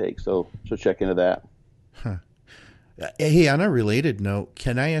uptake, so check into that. Huh. Hey, on a related note,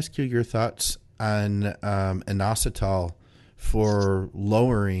 can I ask you your thoughts on inositol for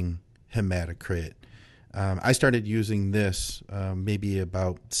lowering hematocrit? I started using this maybe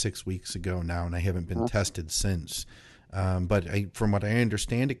about 6 weeks ago now, and I haven't been tested since. But from what I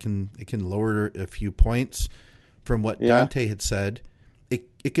understand, it can lower a few points. From what Dante had said,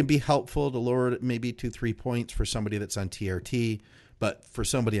 it can be helpful to lower it maybe 2-3 points for somebody that's on TRT, but for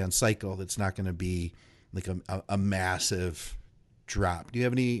somebody on cycle, that's not going to be like a massive drop. Do you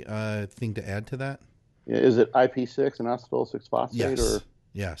have any thing to add to that? Yeah, is it IP6 and inositol 6-phosphate? Yes. Or?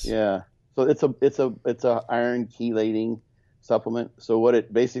 Yes. Yeah. So it's a iron chelating supplement. So what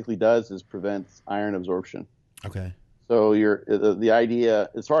it basically does is prevents iron absorption. Okay. So the idea,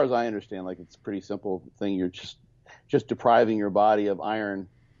 as far as I understand, like it's a pretty simple thing. You're just depriving your body of iron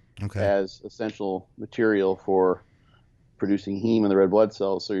as essential material for producing heme in the red blood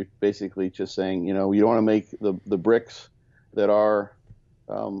cells. So you're basically just saying, you don't want to make the bricks that are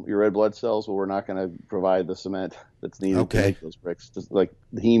your red blood cells. Well, we're not going to provide the cement that's needed to make those bricks. Just like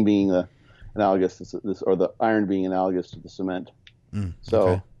the heme being analogous to this, or the iron being analogous to the cement.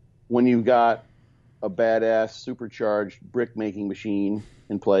 So when you've got a badass supercharged brick making machine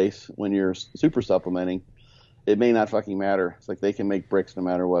in place, when you're super supplementing, it may not fucking matter. It's like they can make bricks no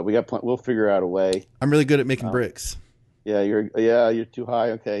matter what. We'll figure out a way. I'm really good at making bricks. Yeah, you're too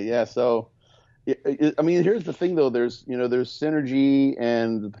high. Okay, yeah. So, I mean, here's the thing though. There's synergy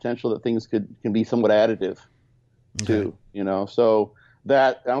and the potential that things can be somewhat additive too. So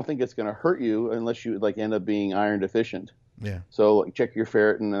that I don't think it's going to hurt you unless you like end up being iron deficient. Yeah. So like, check your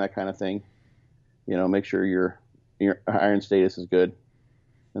ferritin and that kind of thing. Make sure your iron status is good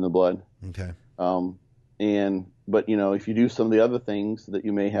in the blood. Okay. But if you do some of the other things that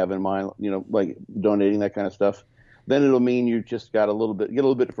you may have in mind, like donating that kind of stuff, then it'll mean you just got get a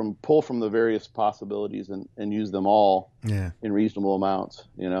little bit pull from the various possibilities and use them all in reasonable amounts,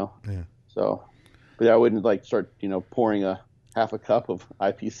 Yeah. So, but I wouldn't like start, pouring a half a cup of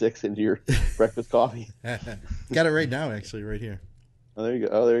IP6 into your breakfast coffee. Got it right now, actually, right here. Oh, there you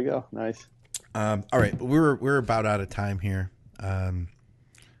go. There you go. Nice. All right. We're about out of time here.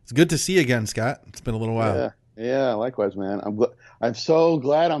 It's good to see you again, Scott. It's been a little while. Yeah, likewise, man. I'm so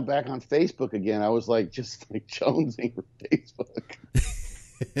glad I'm back on Facebook again. I was just jonesing for Facebook.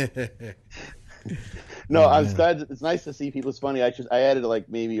 No, I was glad. It's nice to see people. It's funny. I added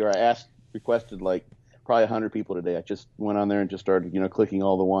requested probably 100 people today. I just went on there and just started, clicking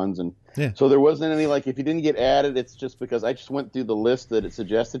all the ones. And so there wasn't any, if you didn't get added, it's just because I just went through the list that it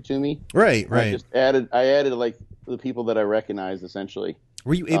suggested to me. Right. I added the people that I recognize essentially.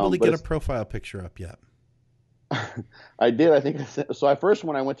 Were you able to get a profile picture up yet? I did. I think so.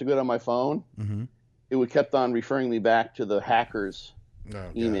 When I went to go to my phone, mm-hmm. it would kept on referring me back to the hacker's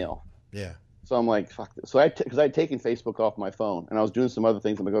email. Yeah. So I'm like, fuck this. So because I'd taken Facebook off my phone and I was doing some other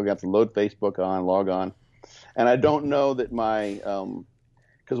things. I'm like, I got to load Facebook on, log on. And I don't know that my,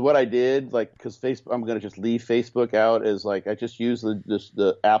 because what I did, like, because Facebook, I'm going to just leave Facebook out as like, I just use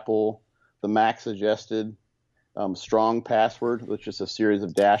the Apple, the Mac suggested strong password, which is a series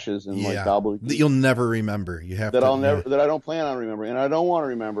of dashes and like gobbledygook that you'll never remember. You have that to, I'll never, that I don't plan on remembering, and I don't want to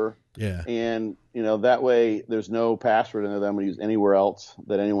remember. Yeah. And that way there's no password in there that I'm going to use anywhere else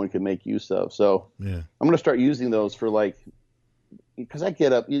that anyone can make use of. So yeah, I'm going to start using those for like, because I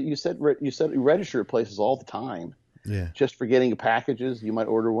get up. You said you register at places all the time. Yeah. Just for getting packages, you might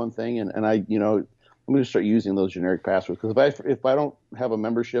order one thing, and I, I'm going to start using those generic passwords because if I don't have a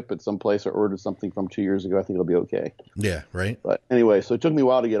membership at some place or ordered something from 2 years ago, I think it'll be okay. Yeah, right. But anyway, so it took me a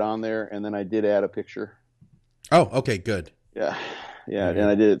while to get on there, and then I did add a picture. Oh, okay, good. Yeah, and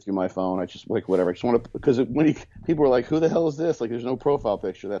I did it through my phone. I just like whatever. I just want to because when people were like, "Who the hell is this?" Like, there's no profile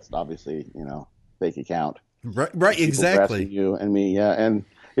picture. That's obviously fake account. Right, exactly. You and me, yeah, and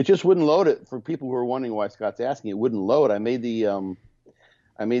it just wouldn't load it for people who are wondering why Scott's asking. It wouldn't load. I made the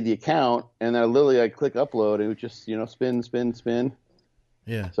account, and then I click upload, and it would just spin.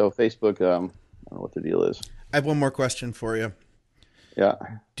 Yeah. So Facebook, I don't know what the deal is. I have one more question for you. Yeah.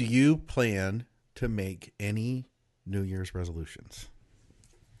 Do you plan to make any New Year's resolutions?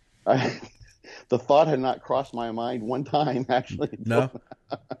 The thought had not crossed my mind one time, actually. No.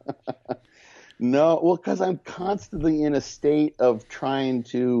 No, well, because I'm constantly in a state of trying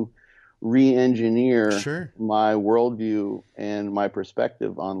to re-engineer my worldview and my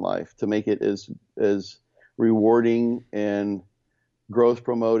perspective on life to make it as rewarding and growth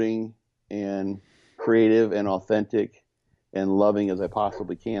promoting and creative and authentic and loving as I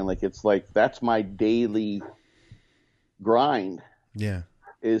possibly can. Like that's my daily grind. Yeah.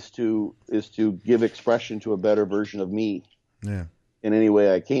 Is to give expression to a better version of me. Yeah. In any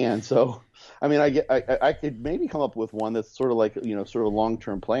way I can. So, I mean, I could maybe come up with one that's sort of like, sort of a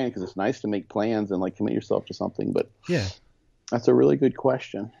long-term plan because it's nice to make plans and like commit yourself to something. But yeah, that's a really good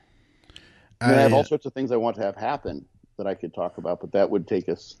question. I have all sorts of things I want to have happen that I could talk about, but that would take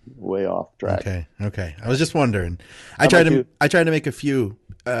us way off track. Okay. I was just wondering. I try to make a few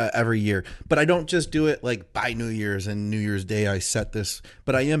every year, but I don't just do it like by New Year's and New Year's Day. I set this,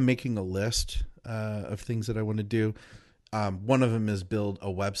 but I am making a list of things that I want to do. One of them is build a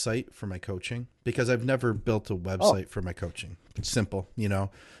website for my coaching because I've never built a website for my coaching. It's simple,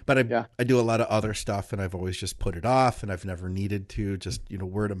 but I do a lot of other stuff and I've always just put it off and I've never needed to. Just,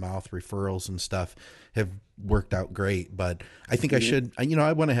 word of mouth referrals and stuff have worked out great, but I think I should, I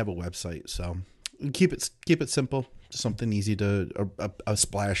want to have a website. So keep it simple, something easy a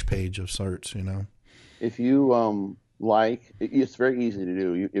splash page of sorts, If you, it's very easy to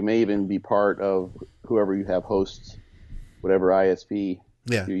do. It may even be part of whoever you have hosts, whatever ISP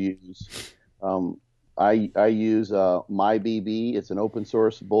you use. I use MyBB. It's an open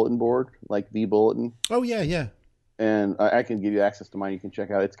source bulletin board like vBulletin. Oh yeah. And I can give you access to mine. You can check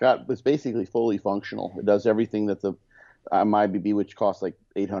out. It's basically fully functional. It does everything that the MyBB, which costs like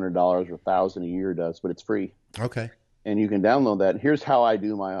 $800 or $1,000 a year, does, but it's free. Okay. And you can download that. Here's how I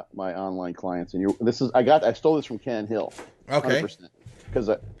do my online clients. And I stole this from Ken Hill. Okay. 100%,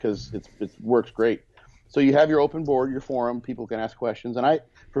 because it works great. So you have your open board, your forum. People can ask questions, and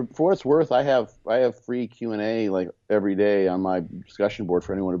for what it's worth, I have free Q&A like every day on my discussion board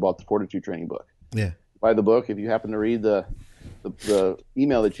for anyone who bought the Fortitude training book. Yeah. Buy the book. If you happen to read the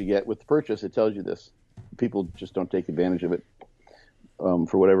email that you get with the purchase, it tells you this. People just don't take advantage of it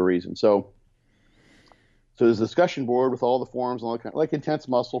for whatever reason. So there's a discussion board with all the forums and all that like Intense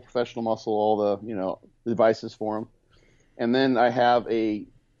Muscle, Professional Muscle, all the devices forum, and then I have a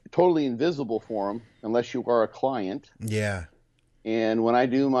totally invisible forum unless you are a client. Yeah. And when I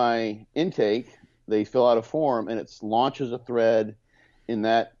do my intake, they fill out a form and it launches a thread in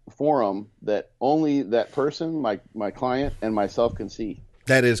that forum that only that person, my client, and myself can see.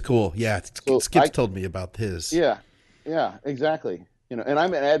 That is cool. Yeah. Skip's told me about his. Yeah, exactly. And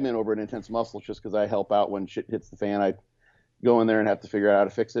I'm an admin over at Intense Muscle just because I help out when shit hits the fan. I go in there and have to figure out how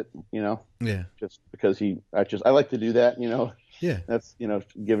to fix it, Yeah. Just because I like to do that, Yeah. That's,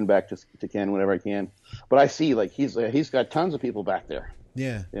 giving back to Ken whenever I can. But I see like he's got tons of people back there.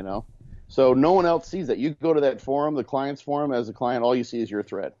 Yeah. So no one else sees that. You go to that forum, the client's forum, as a client, all you see is your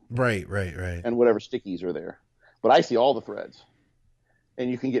thread. Right. And whatever stickies are there. But I see all the threads. And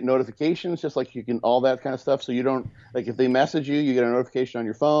you can get notifications just like you can all that kind of stuff. So you don't, like if they message you, you get a notification on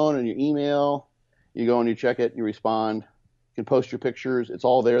your phone and your email. You go and you check it, you respond. You can post your pictures. It's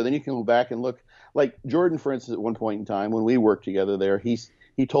all there. Then you can go back and look. like Jordan, for instance, at one point in time when we worked together there, he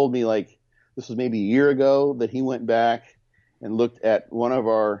told me, like, this was maybe a year ago, that he went back and looked at one of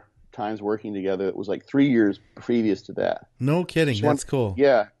our times working together. It was like 3 years previous to that. No kidding. That's cool.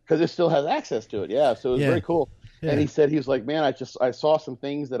 Yeah, because it still has access to it. Yeah, so it was very cool. Yeah. And he said, he was like, man, I saw some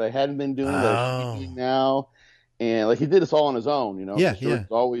things that I hadn't been doing that I should be doing now. And like, he did this all on his own, you know. Yeah, He's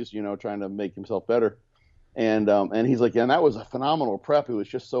always, you know, trying to make himself better. And he's like, yeah, and that was a phenomenal prep. It was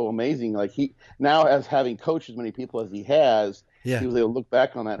just so amazing. Like, he now, as having coached as many people as he has, he was able to look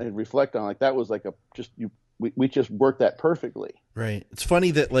back on that and reflect on, like, that was like we just worked that perfectly. Right. It's funny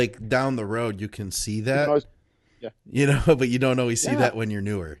that, like, down the road you can see that, you know, but you don't always see that when you're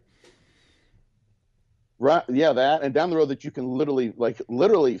newer. Right. Yeah. That, and down the road that you can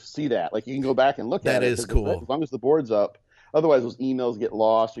literally see that, like, you can go back and look at it. That is cool. As long as the board's up. Otherwise those emails get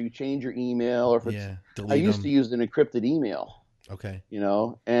lost, or you change your email, or if it's, I used to use an encrypted email. Okay. You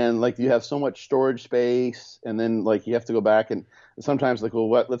know, and like, you have so much storage space, and then like you have to go back and sometimes, like, well,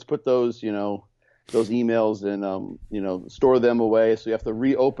 let's put those, you know, those emails and, you know, store them away. So you have to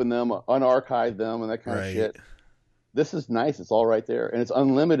reopen them, unarchive them, and that kind of shit. This is nice. It's all right there. And it's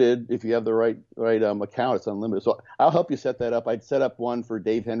unlimited. If you have the right account, it's unlimited. So I'll help you set that up. I'd set up one for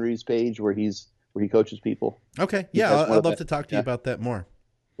Dave Henry's page where he coaches people. Okay. Yeah. I'd love to talk to you about that more.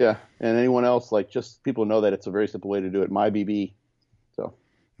 Yeah. And anyone else, like, just people know that it's a very simple way to do it. MyBB. So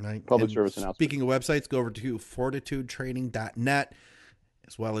public service announcement. Speaking of websites, go over to fortitudetraining.net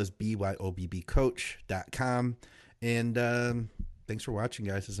as well as byobbcoach.com. And thanks for watching,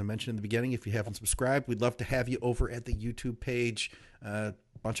 guys. As I mentioned in the beginning, if you haven't subscribed, we'd love to have you over at the YouTube page. A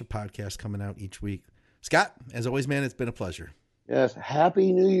bunch of podcasts coming out each week. Scott, as always, man, it's been a pleasure. Yes.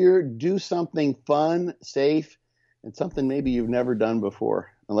 Happy New Year. Do something fun, safe, and something maybe you've never done before.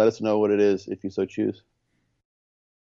 And let us know what it is if you so choose.